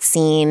great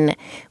scene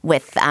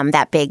with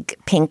that big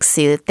pink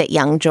suit that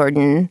young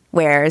Jordan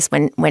wears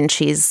when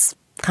she's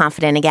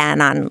confident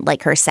again on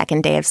like her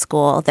second day of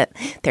school, that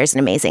there's an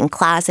amazing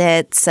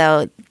closet.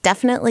 So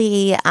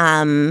definitely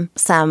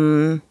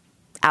some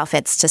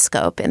outfits to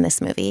scope in this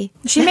movie.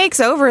 She makes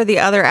over the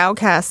other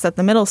outcasts at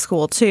the middle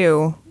school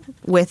too,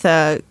 with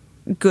a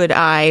good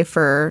eye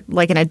for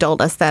like an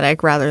adult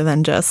aesthetic rather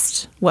than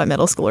just what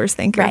middle schoolers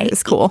think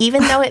is cool.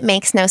 Even though it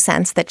makes no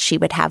sense that she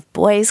would have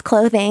boys'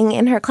 clothing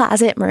in her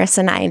closet, Marissa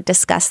and I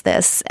discussed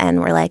this and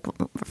we're like,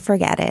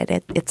 forget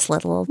it. It's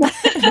little.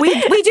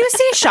 we do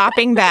see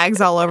shopping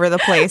bags all over the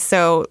place.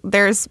 So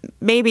there's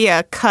maybe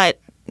a cut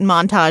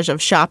montage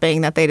of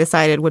shopping that they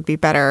decided would be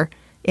better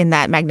in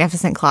that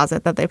magnificent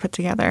closet that they put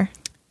together.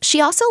 She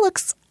also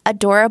looks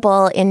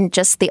adorable in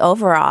just the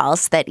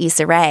overalls that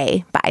Issa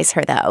Rae buys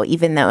her, though,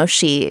 even though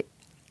she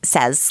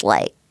says,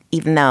 like,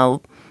 even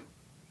though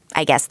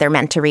I guess they're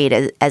meant to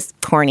read as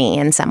corny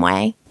in some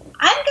way.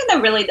 I'm going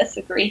to really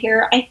disagree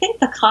here. I think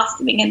the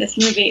costuming in this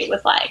movie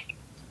was, like,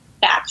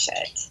 bad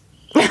shit.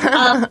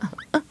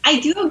 I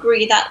do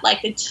agree that,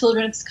 like, the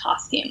children's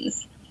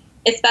costumes,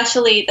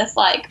 especially this,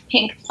 like,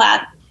 pink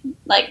plaid,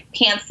 like,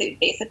 pantsuit,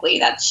 basically,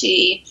 that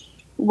she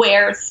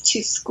wears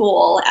to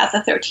school as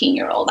a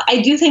 13-year-old.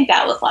 I do think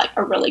that was like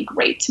a really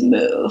great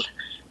move,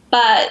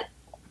 but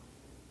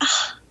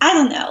I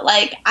don't know.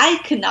 Like, I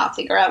could not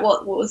figure out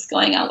what was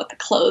going on with the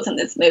clothes in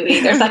this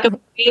movie. There's like a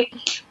very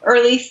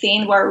early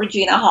scene where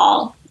Regina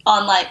Hall,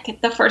 on like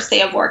the first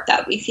day of work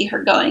that we see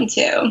her going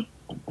to,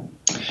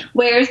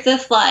 wears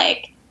this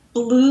like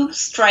blue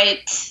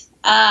striped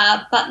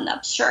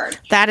button-up shirt.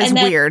 That is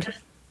weird.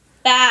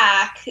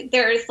 Back,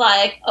 there's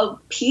like a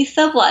piece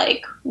of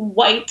like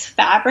white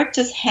fabric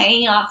just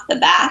hanging off the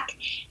back,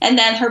 and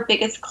then her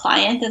biggest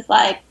client is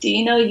like, do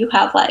you know you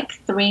have like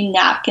 3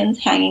 napkins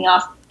hanging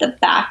off the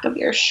back of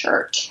your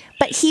shirt?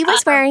 But he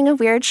was wearing a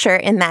weird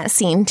shirt in that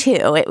scene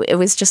too. It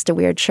was just a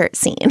weird shirt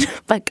scene.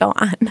 But go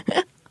on.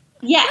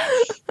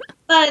 Yes,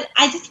 but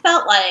I just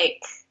felt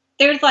like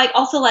there's like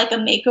also like a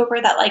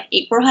makeover that like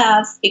April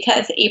has,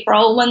 because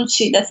April, when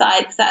she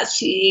decides that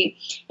she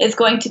is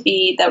going to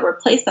be the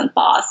replacement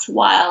boss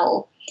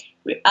while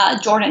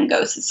Jordan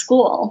goes to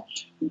school,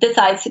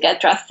 decides to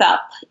get dressed up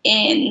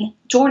in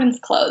Jordan's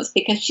clothes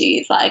because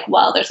she's like,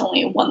 well, there's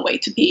only one way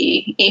to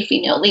be a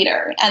female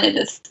leader, and it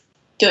is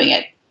doing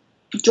it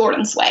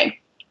Jordan's way.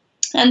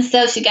 And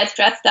so she gets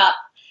dressed up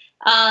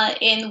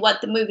in what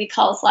the movie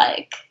calls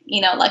like,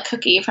 you know, like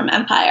Cookie from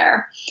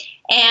Empire.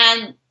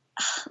 And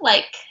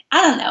like,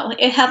 I don't know,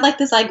 it had like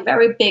this like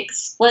very big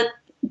split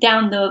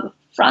down the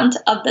front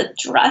of the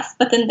dress,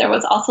 but then there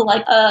was also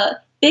like a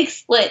big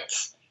split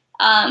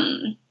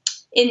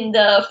in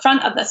the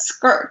front of the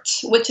skirt,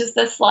 which is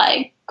this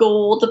like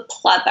gold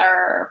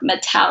pleather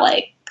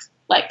metallic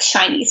like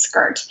shiny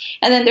skirt,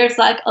 and then there's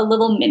like a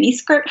little mini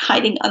skirt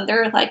hiding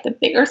under like the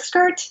bigger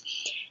skirt.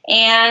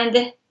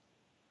 And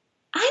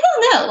I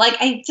don't know, like,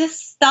 I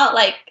just thought,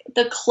 like,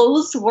 the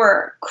clothes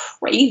were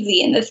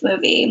crazy in this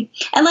movie.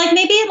 And, like,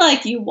 maybe,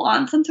 like, you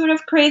want some sort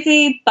of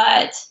crazy,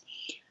 but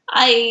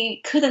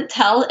I couldn't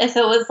tell if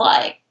it was,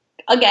 like,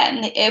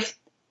 again, if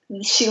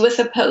she was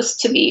supposed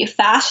to be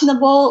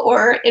fashionable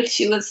or if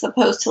she was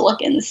supposed to look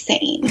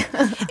insane.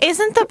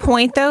 Isn't the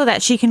point, though,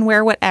 that she can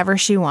wear whatever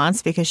she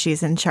wants because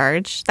she's in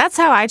charge? That's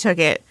how I took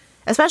it.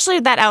 Especially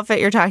that outfit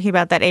you're talking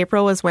about that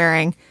April was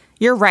wearing.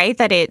 You're right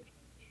that it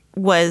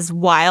was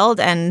wild,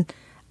 and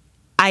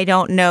I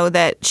don't know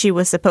that she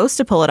was supposed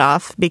to pull it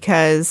off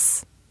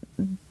because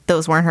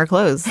those weren't her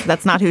clothes.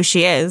 That's not who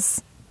she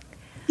is.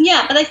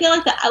 Yeah, but I feel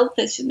like the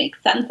outfit should make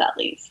sense at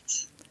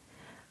least.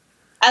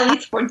 At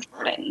least for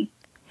Jordan.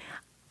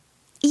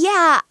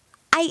 Yeah,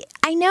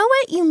 I know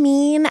what you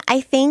mean.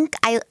 I think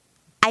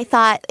I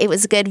thought it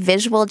was a good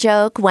visual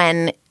joke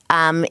when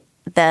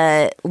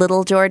the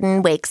little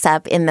Jordan wakes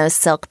up in those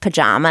silk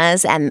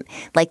pajamas and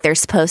like they're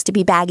supposed to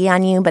be baggy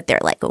on you, but they're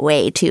like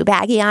way too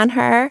baggy on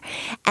her.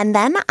 And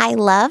then I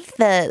love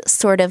the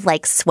sort of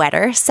like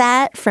sweater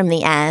set from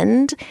the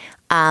end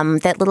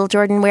that little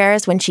Jordan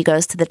wears when she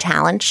goes to the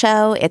talent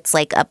show. It's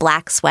like a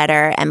black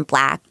sweater and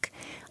black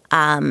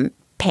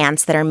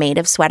pants that are made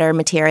of sweater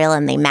material,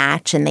 and they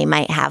match, and they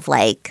might have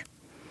like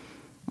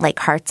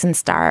hearts and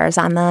stars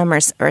on them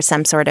or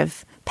some sort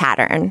of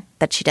pattern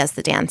that she does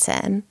the dance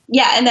in.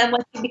 Yeah, and then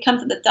when she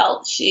becomes an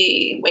adult,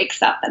 she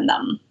wakes up in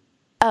them.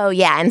 Oh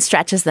yeah, and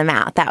stretches them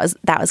out. That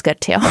was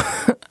good too.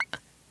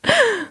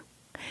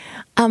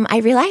 I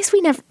realized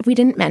we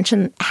didn't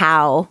mention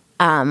how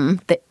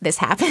this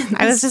happens.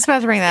 I was just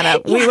about to bring that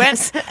up. Yes. We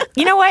went.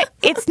 You know what?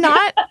 It's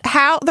not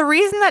how the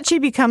reason that she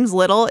becomes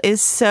little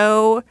is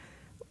so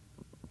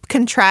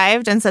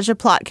contrived and such a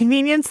plot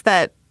convenience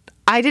that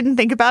I didn't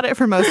think about it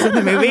for most of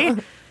the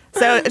movie.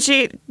 So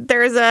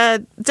there's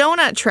a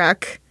donut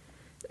truck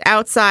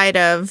outside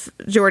of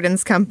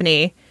Jordan's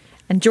company,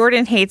 and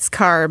Jordan hates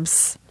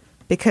carbs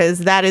because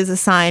that is a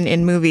sign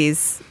in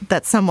movies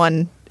that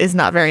someone is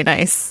not very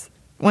nice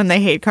when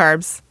they hate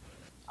carbs.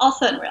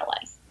 Also in real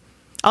life.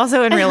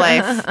 Also in real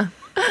life.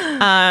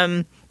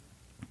 And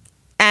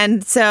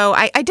so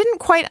I didn't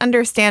quite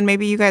understand.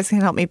 Maybe you guys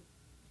can help me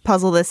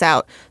puzzle this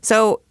out.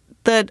 So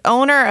the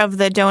owner of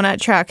the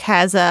donut truck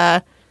has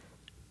a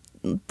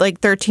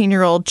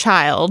 13-year-old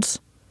child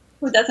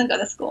Who doesn't go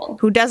to school.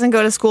 who doesn't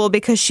go to school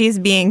because she's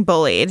being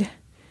bullied.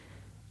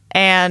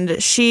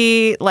 And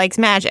she likes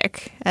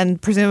magic, and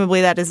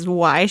presumably that is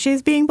why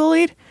she's being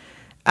bullied.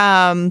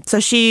 So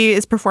she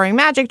is performing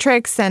magic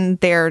tricks, and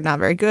they're not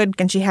very good,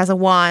 and she has a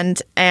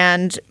wand,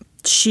 and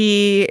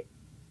she,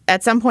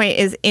 at some point,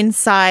 is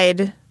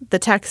inside the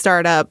tech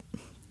startup,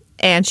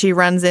 and she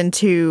runs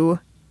into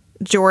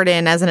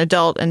Jordan as an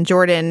adult, and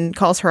Jordan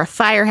calls her a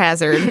fire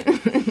hazard.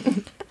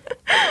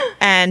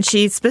 And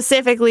she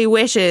specifically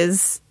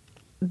wishes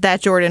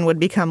that Jordan would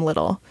become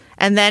little,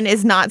 and then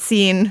is not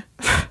seen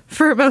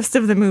for most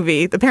of the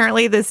movie.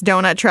 Apparently, this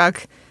donut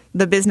truck,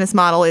 the business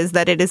model is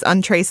that it is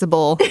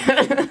untraceable,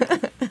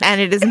 and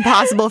it is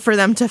impossible for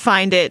them to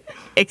find it,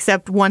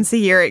 except once a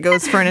year it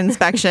goes for an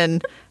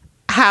inspection.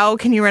 How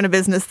can you run a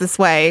business this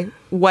way?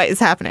 What is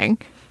happening?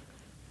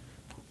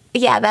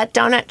 Yeah, that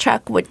donut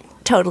truck would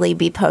totally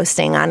be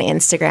posting on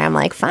Instagram,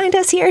 like, find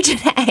us here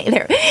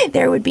today.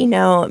 There would be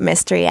no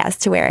mystery as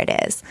to where it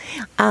is.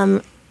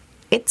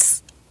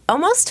 It's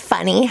almost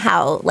funny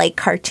how, like,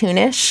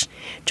 cartoonish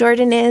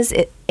Jordan is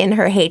in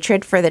her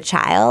hatred for the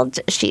child.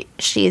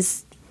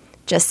 She's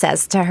just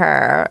says to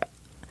her,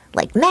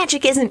 like,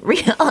 magic isn't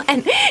real,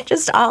 and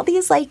just all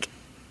these, like,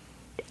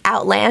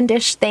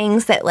 outlandish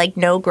things that, like,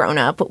 no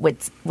grown-up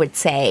would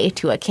say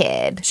to a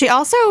kid. She She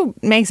also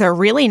makes a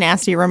really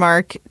nasty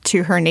remark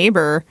to her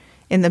neighbor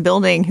in the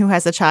building who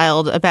has a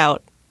child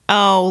about,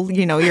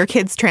 your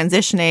kid's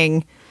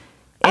transitioning.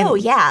 Oh,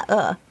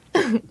 yeah.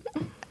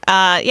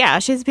 Yeah,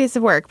 she's a piece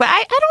of work. But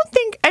I don't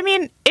think,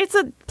 it's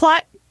a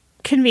plot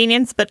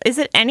convenience, but is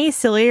it any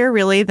sillier,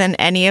 really, than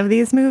any of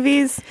these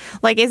movies?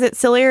 Like, is it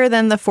sillier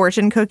than The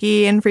Fortune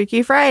Cookie and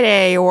Freaky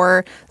Friday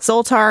or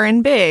Zoltar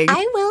and Big?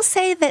 I will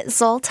say that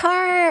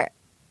Zoltar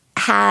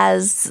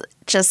has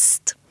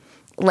just,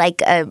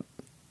 like, a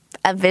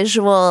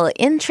visual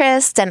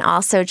interest and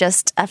also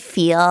just a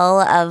feel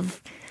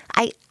of...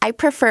 I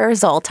prefer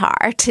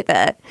Zoltar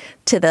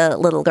to the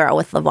little girl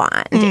with the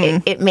wand.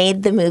 It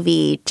made the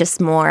movie just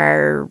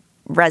more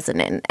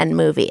resonant and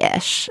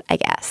movie-ish, I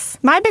guess.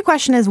 My big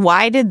question is,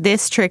 why did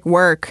this trick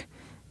work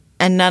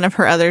and none of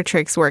her other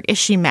tricks work? Is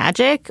she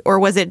magic, or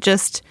was it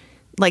just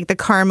like the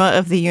karma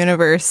of the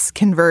universe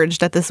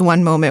converged at this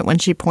one moment when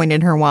she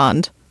pointed her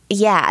wand?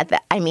 Yeah,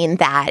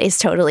 that is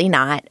totally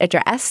not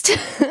addressed.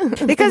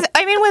 Because,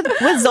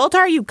 with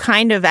Zoltar, you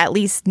kind of at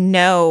least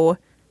know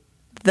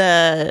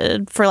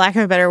the, for lack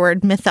of a better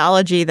word,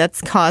 mythology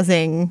that's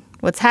causing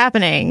what's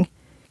happening.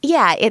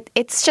 Yeah,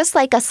 it's just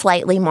like a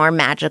slightly more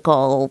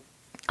magical,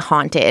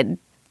 haunted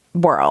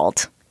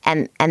world.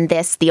 And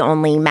this, the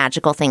only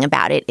magical thing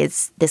about it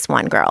is this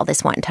one girl,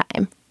 this one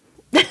time.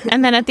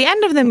 And then at the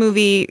end of the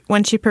movie,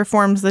 when she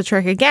performs the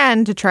trick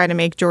again to try to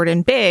make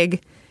Jordan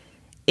big,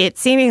 it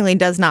seemingly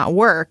does not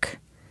work.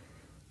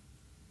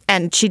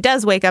 And she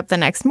does wake up the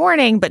next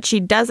morning, but she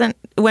doesn't,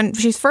 when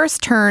she's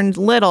first turned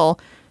little,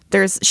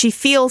 she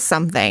feels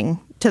something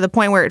to the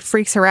point where it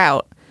freaks her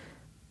out.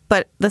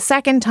 But the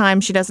second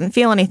time she doesn't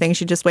feel anything.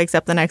 She just wakes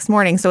up the next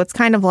morning. So it's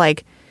kind of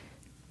like,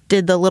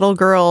 did the little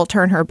girl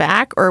turn her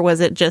back, or was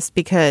it just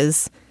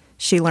because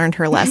she learned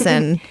her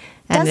lesson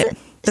and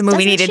the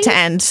movie needed to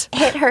end?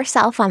 Hit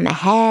herself on the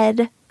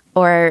head,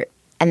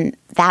 and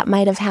that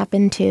might have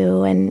happened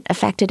too and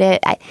affected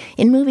it.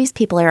 In movies,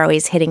 people are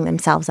always hitting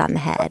themselves on the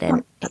head,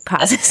 and it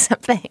causes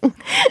something. Can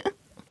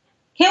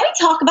we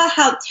talk about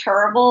how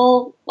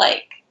terrible,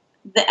 like,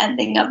 the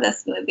ending of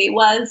this movie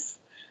was?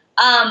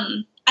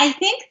 I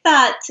think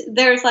that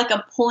there's, like,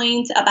 a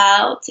point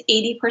about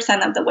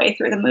 80% of the way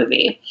through the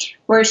movie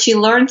where she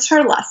learns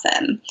her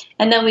lesson,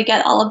 and then we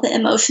get all of the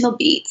emotional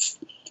beats,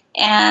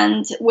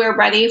 and we're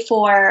ready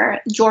for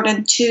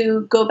Jordan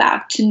to go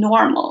back to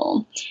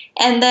normal.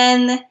 And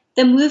then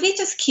the movie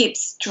just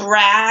keeps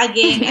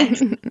dragging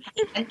and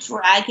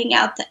dragging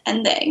out the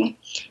ending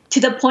to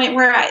the point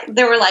where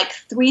there were, like,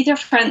 3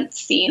 different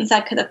scenes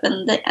that could have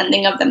been the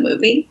ending of the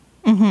movie.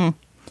 Mm-hmm.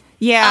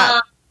 Yeah.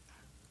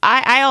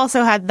 I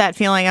also had that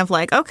feeling of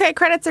like, okay,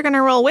 credits are going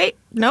to roll. Wait,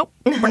 nope,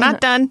 we're not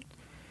done.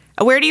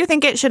 Where do you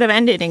think it should have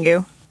ended,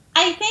 Ingu?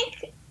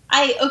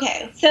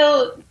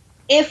 So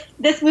if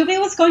this movie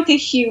was going to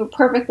hew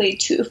perfectly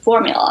to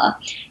formula,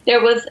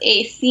 there was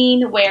a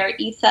scene where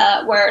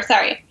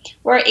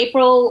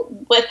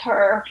April with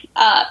her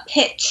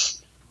pitch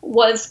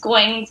was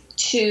going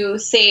to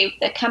save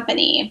the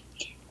company.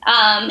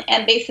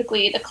 And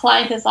basically the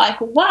client is like,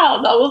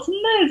 wow, that was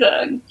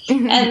amazing.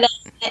 Mm-hmm. And then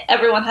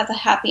everyone has a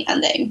happy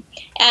ending.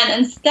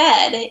 And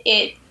instead,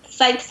 it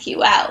psychs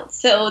you out.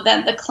 So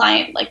then the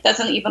client, like,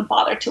 doesn't even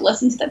bother to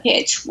listen to the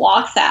pitch,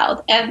 walks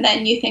out, and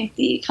then you think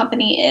the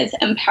company is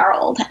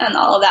imperiled, and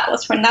all of that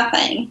was for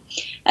nothing.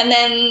 And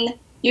then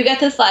you get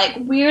this, like,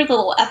 weird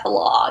little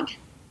epilogue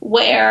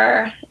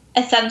where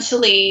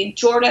essentially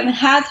Jordan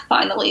has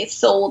finally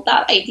sold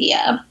that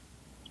idea.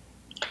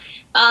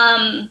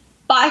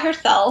 By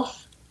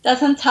herself,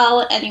 doesn't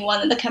tell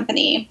anyone in the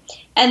company.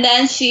 And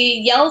then she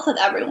yells at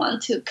everyone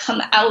to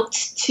come out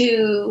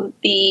to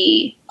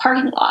the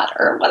parking lot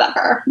or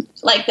whatever,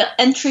 like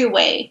the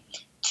entryway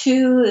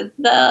to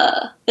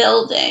the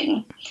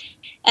building.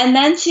 And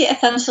then she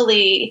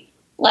essentially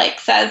like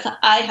says,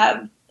 I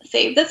have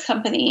saved this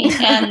company,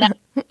 and then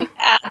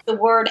add the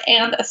word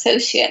and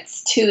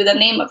associates to the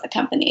name of the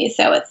company.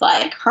 So it's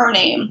like her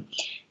name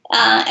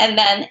and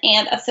then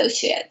and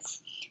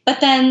associates. But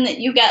then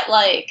you get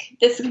like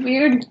this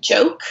weird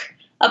joke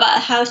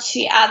about how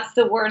she adds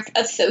the words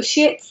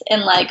associates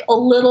in like a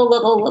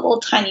little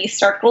tiny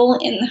circle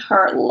in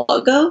her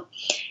logo.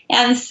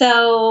 And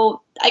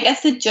so I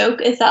guess the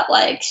joke is that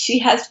like she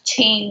has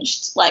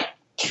changed like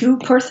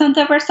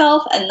 2% of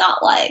herself and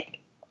not like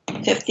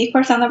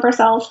 50% of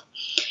herself.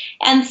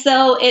 And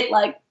so it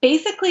like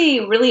basically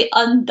really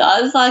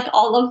undoes like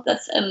all of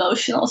this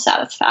emotional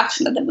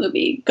satisfaction that the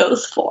movie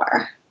goes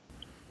for.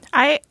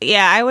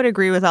 I would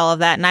agree with all of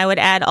that. And I would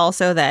add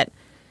also that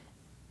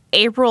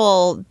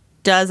April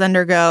does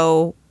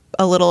undergo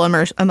a little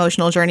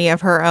emotional journey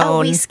of her own. Oh,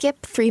 we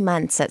skip 3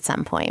 months at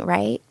some point,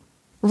 right?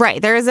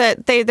 Right. There is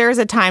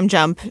a time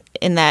jump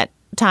in that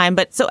time.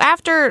 But so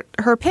after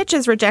her pitch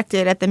is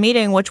rejected at the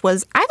meeting, which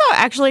was, I thought,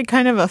 actually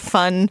kind of a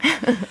fun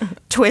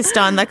twist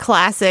on the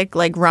classic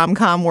like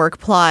rom-com work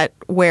plot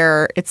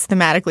where it's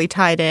thematically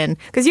tied in.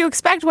 Because you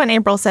expect when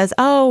April says,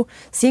 oh,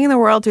 seeing the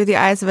world through the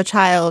eyes of a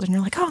child, and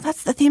you're like, oh,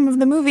 that's the theme of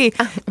the movie.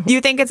 You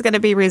think it's going to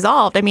be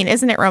resolved. I mean,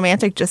 Isn't It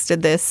Romantic just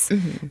did this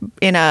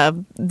in a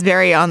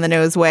very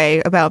on-the-nose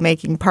way about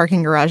making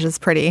parking garages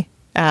pretty.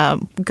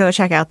 Go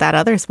check out that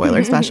other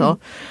spoiler special.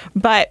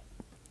 But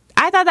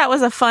I thought that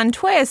was a fun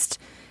twist.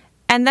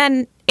 And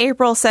then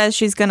April says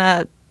she's going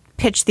to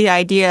pitch the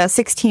idea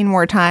 16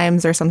 more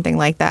times or something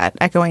like that,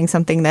 echoing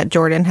something that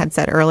Jordan had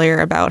said earlier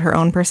about her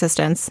own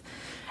persistence.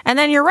 And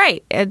then you're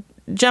right. It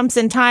jumps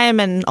in time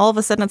and all of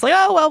a sudden it's like,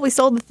 oh, well, we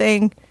sold the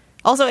thing.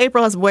 Also,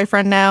 April has a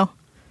boyfriend now.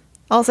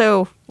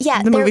 Also,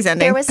 the movie's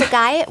ending. There was a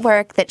guy at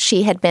work that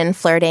she had been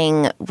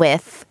flirting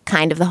with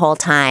kind of the whole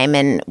time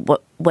and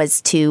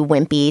was too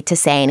wimpy to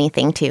say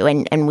anything to.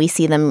 And we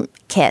see them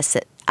kiss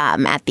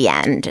at the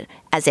end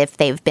as if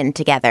they've been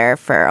together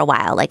for a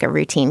while, like a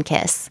routine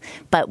kiss.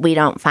 But we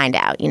don't find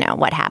out,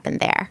 what happened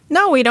there.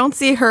 No, we don't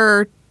see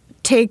her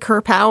take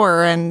her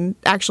power and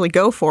actually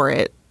go for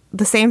it.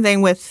 The same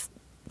thing with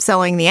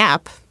selling the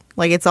app.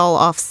 Like, it's all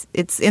off.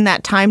 It's in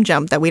that time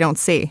jump that we don't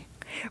see.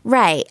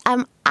 Right.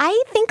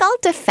 I think I'll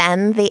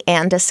defend the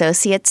and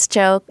associates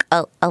joke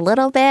a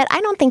little bit.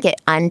 I don't think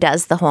it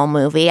undoes the whole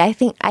movie. I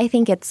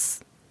think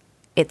it's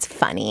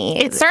funny.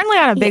 It's certainly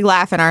not a big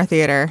laugh in our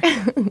theater.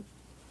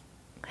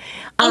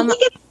 I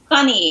think it's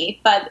funny,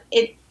 but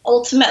it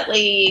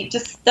ultimately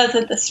just does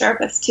a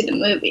disservice to the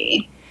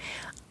movie.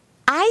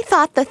 I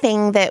thought the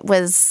thing that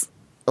was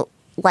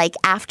like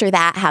after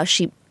that, how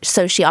she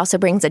also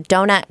brings a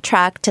donut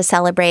truck to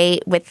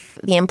celebrate with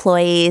the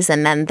employees,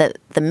 and then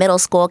the middle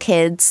school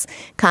kids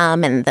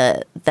come and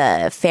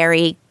the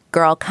fairy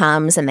girl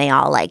comes and they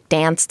all like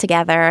dance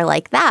together.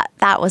 Like that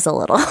was a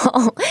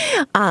little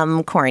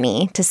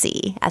corny to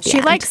see at the end.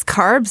 She likes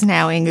carbs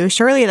now, Ingu.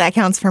 Surely that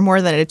counts for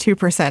more than a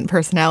 2%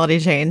 personality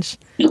change.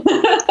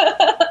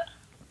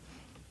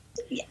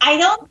 I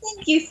don't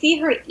think you see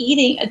her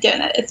eating a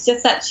donut. It's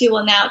just that she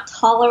will now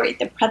tolerate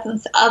the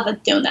presence of a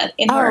donut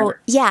in her. Oh,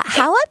 yeah.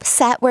 How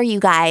upset were you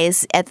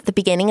guys at the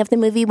beginning of the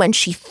movie when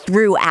she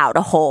threw out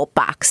a whole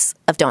box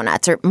of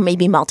donuts, or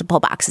maybe multiple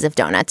boxes of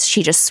donuts?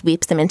 She just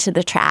sweeps them into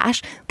the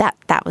trash.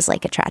 That was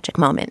like a tragic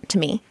moment to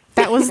me.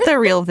 That was the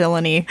real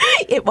villainy.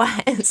 It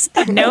was.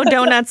 No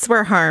donuts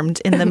were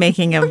harmed in the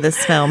making of this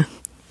film.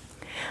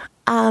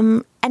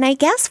 And I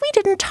guess we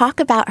didn't talk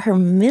about her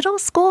middle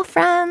school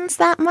friends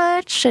that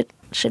much.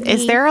 Should we?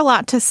 Is there a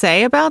lot to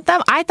say about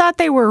them? I thought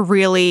they were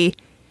really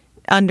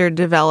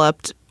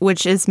underdeveloped,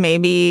 which is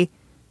maybe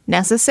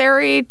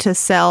necessary to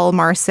sell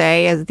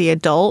Marseille as the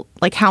adult.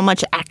 Like, how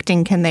much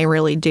acting can they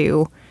really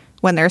do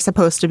when they're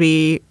supposed to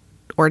be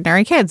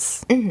ordinary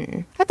kids?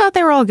 Mm-hmm. I thought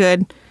they were all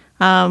good.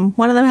 One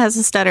of them has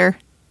a stutter,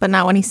 but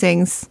not when he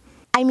sings.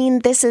 I mean,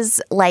 this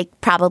is like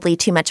probably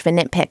too much of a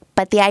nitpick,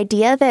 but the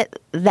idea that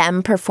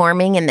them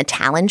performing in the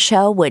talent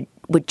show would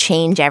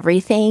change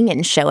everything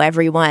and show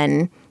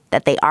everyone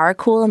that they are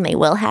cool and they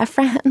will have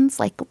friends.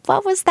 Like,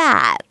 what was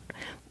that?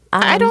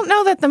 I don't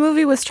know that the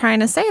movie was trying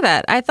to say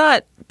that. I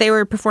thought they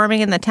were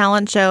performing in the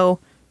talent show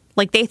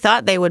like they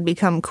thought they would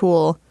become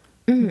cool,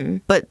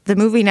 but the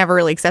movie never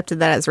really accepted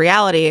that as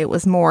reality. It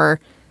was more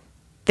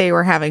they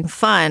were having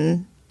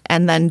fun,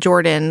 and then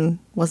Jordan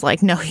was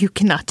like, no, you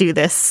cannot do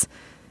this.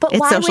 But it's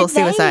why social would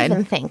they suicide.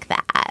 even think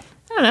that? I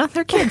don't know.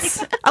 They're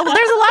kids. I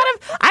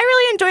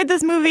really enjoyed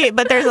this movie,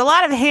 but there's a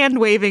lot of hand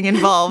waving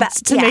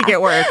involved to make it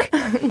work.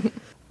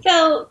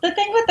 So the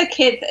thing with the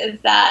kids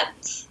is that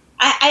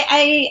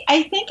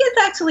I think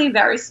it's actually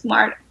very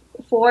smart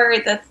for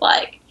this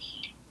like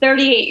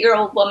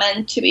 38-year-old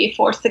woman to be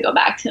forced to go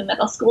back to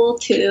middle school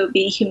to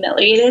be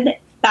humiliated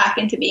back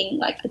into being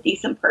like a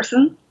decent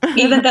person,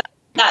 even though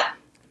that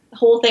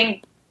whole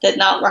thing did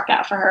not work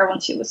out for her when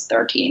she was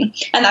 13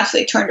 and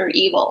actually turned her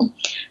evil.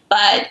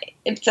 But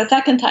it's the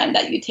second time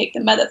that you take the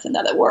medicine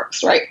that it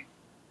works, right?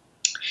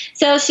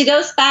 So she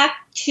goes back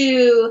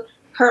to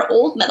her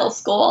old middle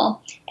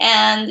school,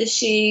 and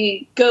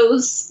she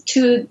goes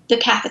to the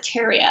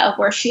cafeteria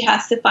where she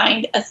has to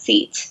find a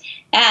seat.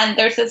 And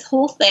there's this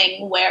whole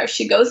thing where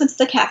she goes into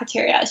the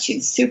cafeteria. She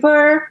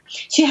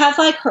has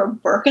like her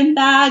Birkin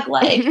bag,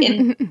 like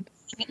in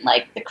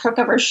like the crook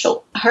of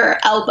her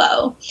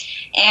elbow.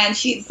 And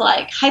she's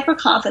like hyper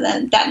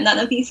confident that none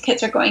of these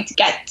kids are going to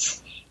get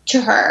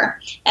to her.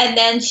 And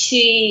then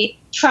she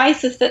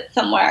tries to sit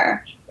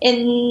somewhere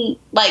in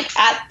like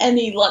at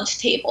any lunch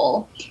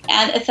table,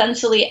 and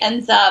essentially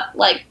ends up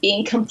like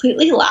being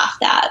completely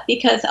laughed at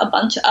because a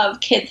bunch of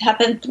kids have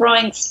been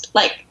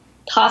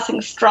tossing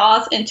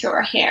straws into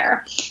her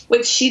hair,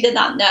 which she did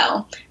not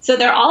know. So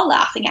they're all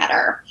laughing at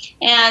her.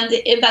 And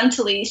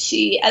eventually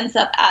she ends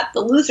up at the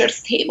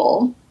losers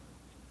table,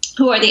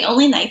 who are the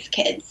only nice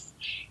kids,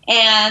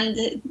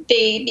 and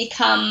they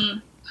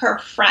become her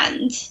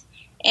friend.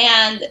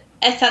 And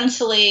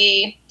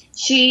essentially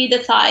she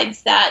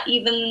decides that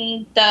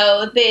even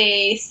though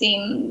they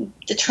seem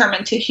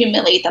determined to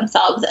humiliate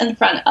themselves in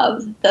front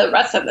of the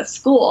rest of the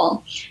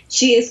school,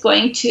 she is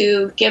going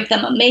to give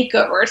them a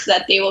makeover so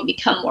that they will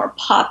become more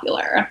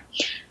popular.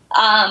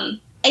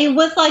 It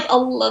was like a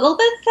little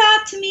bit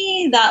sad to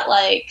me that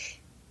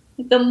like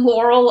the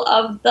moral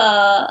of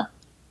that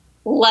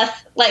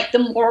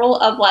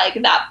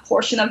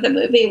portion of the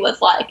movie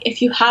was like,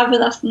 if you have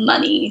enough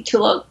money to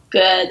look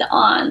good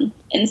on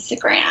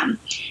Instagram,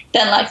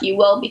 then like you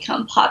will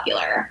become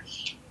popular.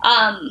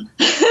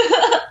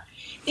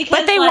 Because,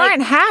 but they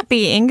weren't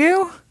happy,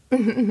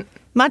 Ingu.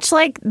 Much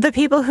like the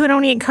people who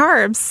don't eat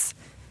carbs.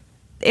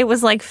 It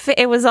was like,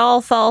 it was all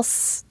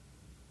false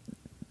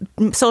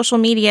social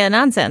media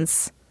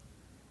nonsense.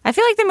 I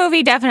feel like the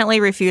movie definitely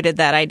refuted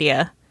that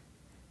idea.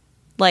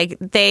 Like,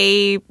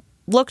 they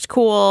looked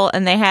cool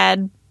and they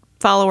had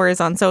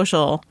followers on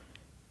social,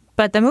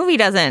 but the movie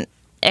doesn't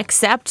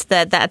accept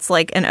that that's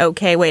like an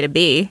okay way to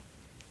be.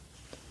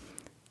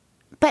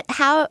 But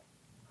how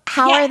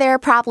are their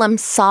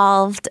problems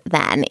solved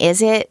then?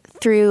 Is it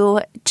through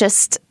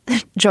just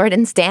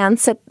Jordan's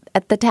dance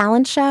at the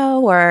talent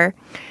show, or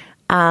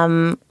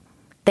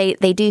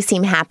they do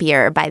seem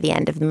happier by the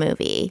end of the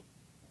movie?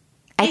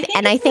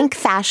 I think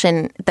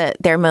fashion,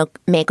 their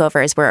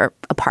makeovers were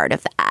a part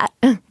of that.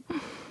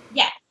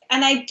 Yes,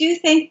 and I do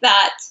think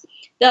that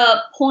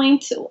the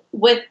point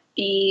with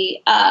the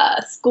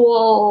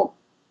school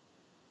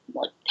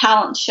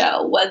talent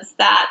show was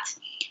that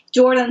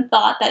Jordan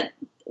thought that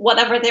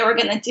whatever they were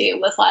going to do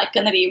was like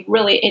going to be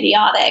really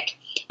idiotic,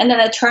 and then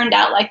it turned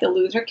out like the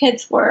loser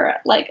kids were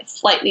like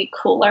slightly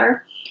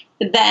cooler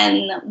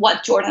than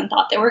what Jordan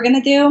thought they were going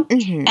to do.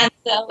 Mm-hmm. And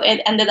so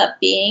it ended up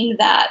being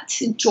that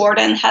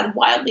Jordan had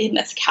wildly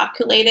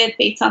miscalculated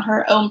based on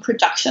her own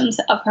projections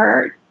of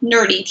her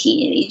nerdy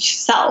teenage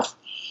self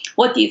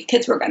what these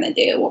kids were going to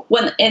do,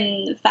 when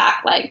in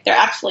fact, like, they're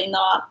actually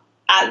not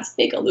as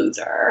big a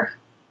loser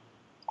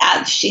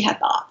as she had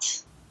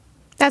thought.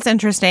 That's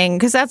interesting,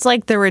 because that's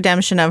like the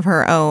redemption of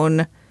her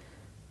own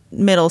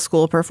middle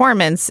school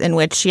performance, in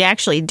which she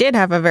actually did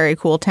have a very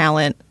cool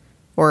talent,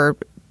 or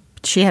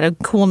she had a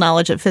cool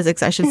knowledge of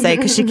physics, I should say,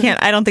 because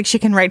I don't think she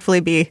can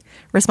rightfully be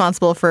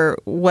responsible for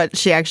what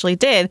she actually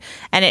did.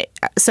 And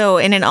so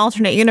in an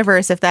alternate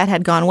universe, if that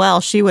had gone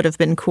well, she would have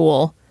been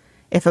cool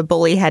if a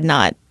bully had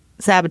not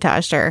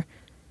sabotaged her.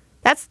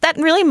 That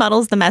really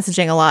muddles the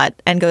messaging a lot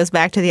and goes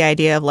back to the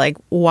idea of like,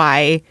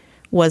 why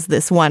was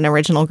this one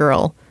original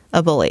girl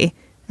a bully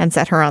and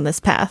set her on this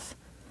path?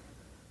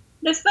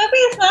 This movie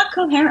is not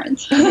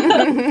coherent.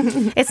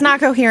 It's not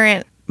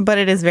coherent, but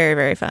it is very,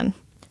 very fun.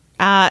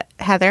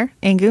 Heather,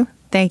 Ingu,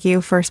 thank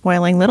you for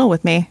spoiling Little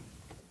with me.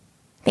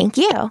 Thank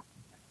you.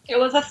 It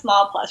was a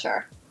small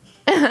pleasure.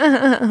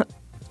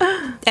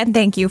 And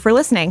thank you for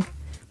listening.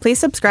 Please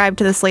subscribe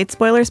to the Slate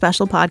Spoiler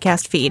Special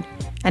podcast feed.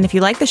 And if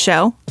you like the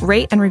show,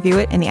 rate and review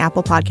it in the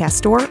Apple Podcast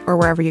Store or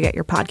wherever you get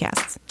your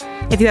podcasts.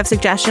 If you have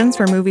suggestions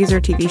for movies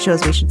or TV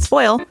shows we should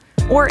spoil,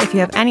 or if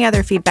you have any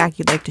other feedback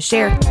you'd like to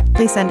share,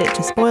 please send it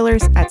to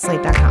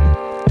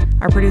spoilers@slate.com.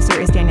 Our producer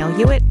is Danielle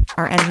Hewitt.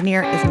 Our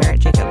engineer is Merritt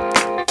Jacob.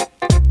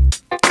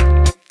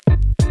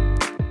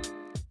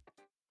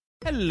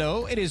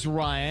 Hello, it is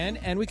Ryan,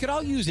 and we could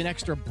all use an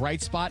extra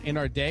bright spot in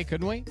our day,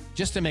 couldn't we?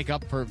 Just to make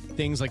up for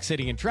things like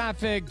sitting in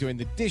traffic, doing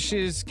the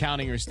dishes,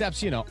 counting your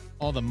steps,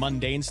 all the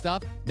mundane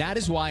stuff. That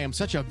is why I'm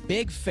such a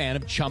big fan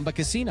of Chumba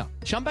Casino.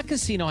 Chumba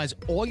Casino has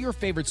all your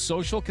favorite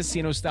social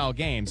casino-style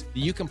games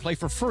that you can play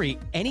for free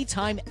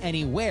anytime,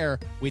 anywhere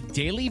with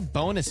daily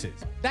bonuses.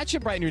 That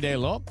should brighten your day a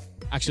little.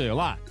 Actually, a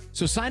lot.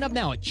 So sign up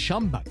now at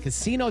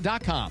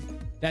ChumbaCasino.com.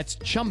 That's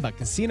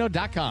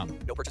ChumbaCasino.com.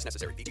 No purchase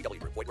necessary. VGW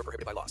Group. Void where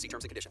prohibited by law. See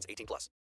terms and conditions. 18+.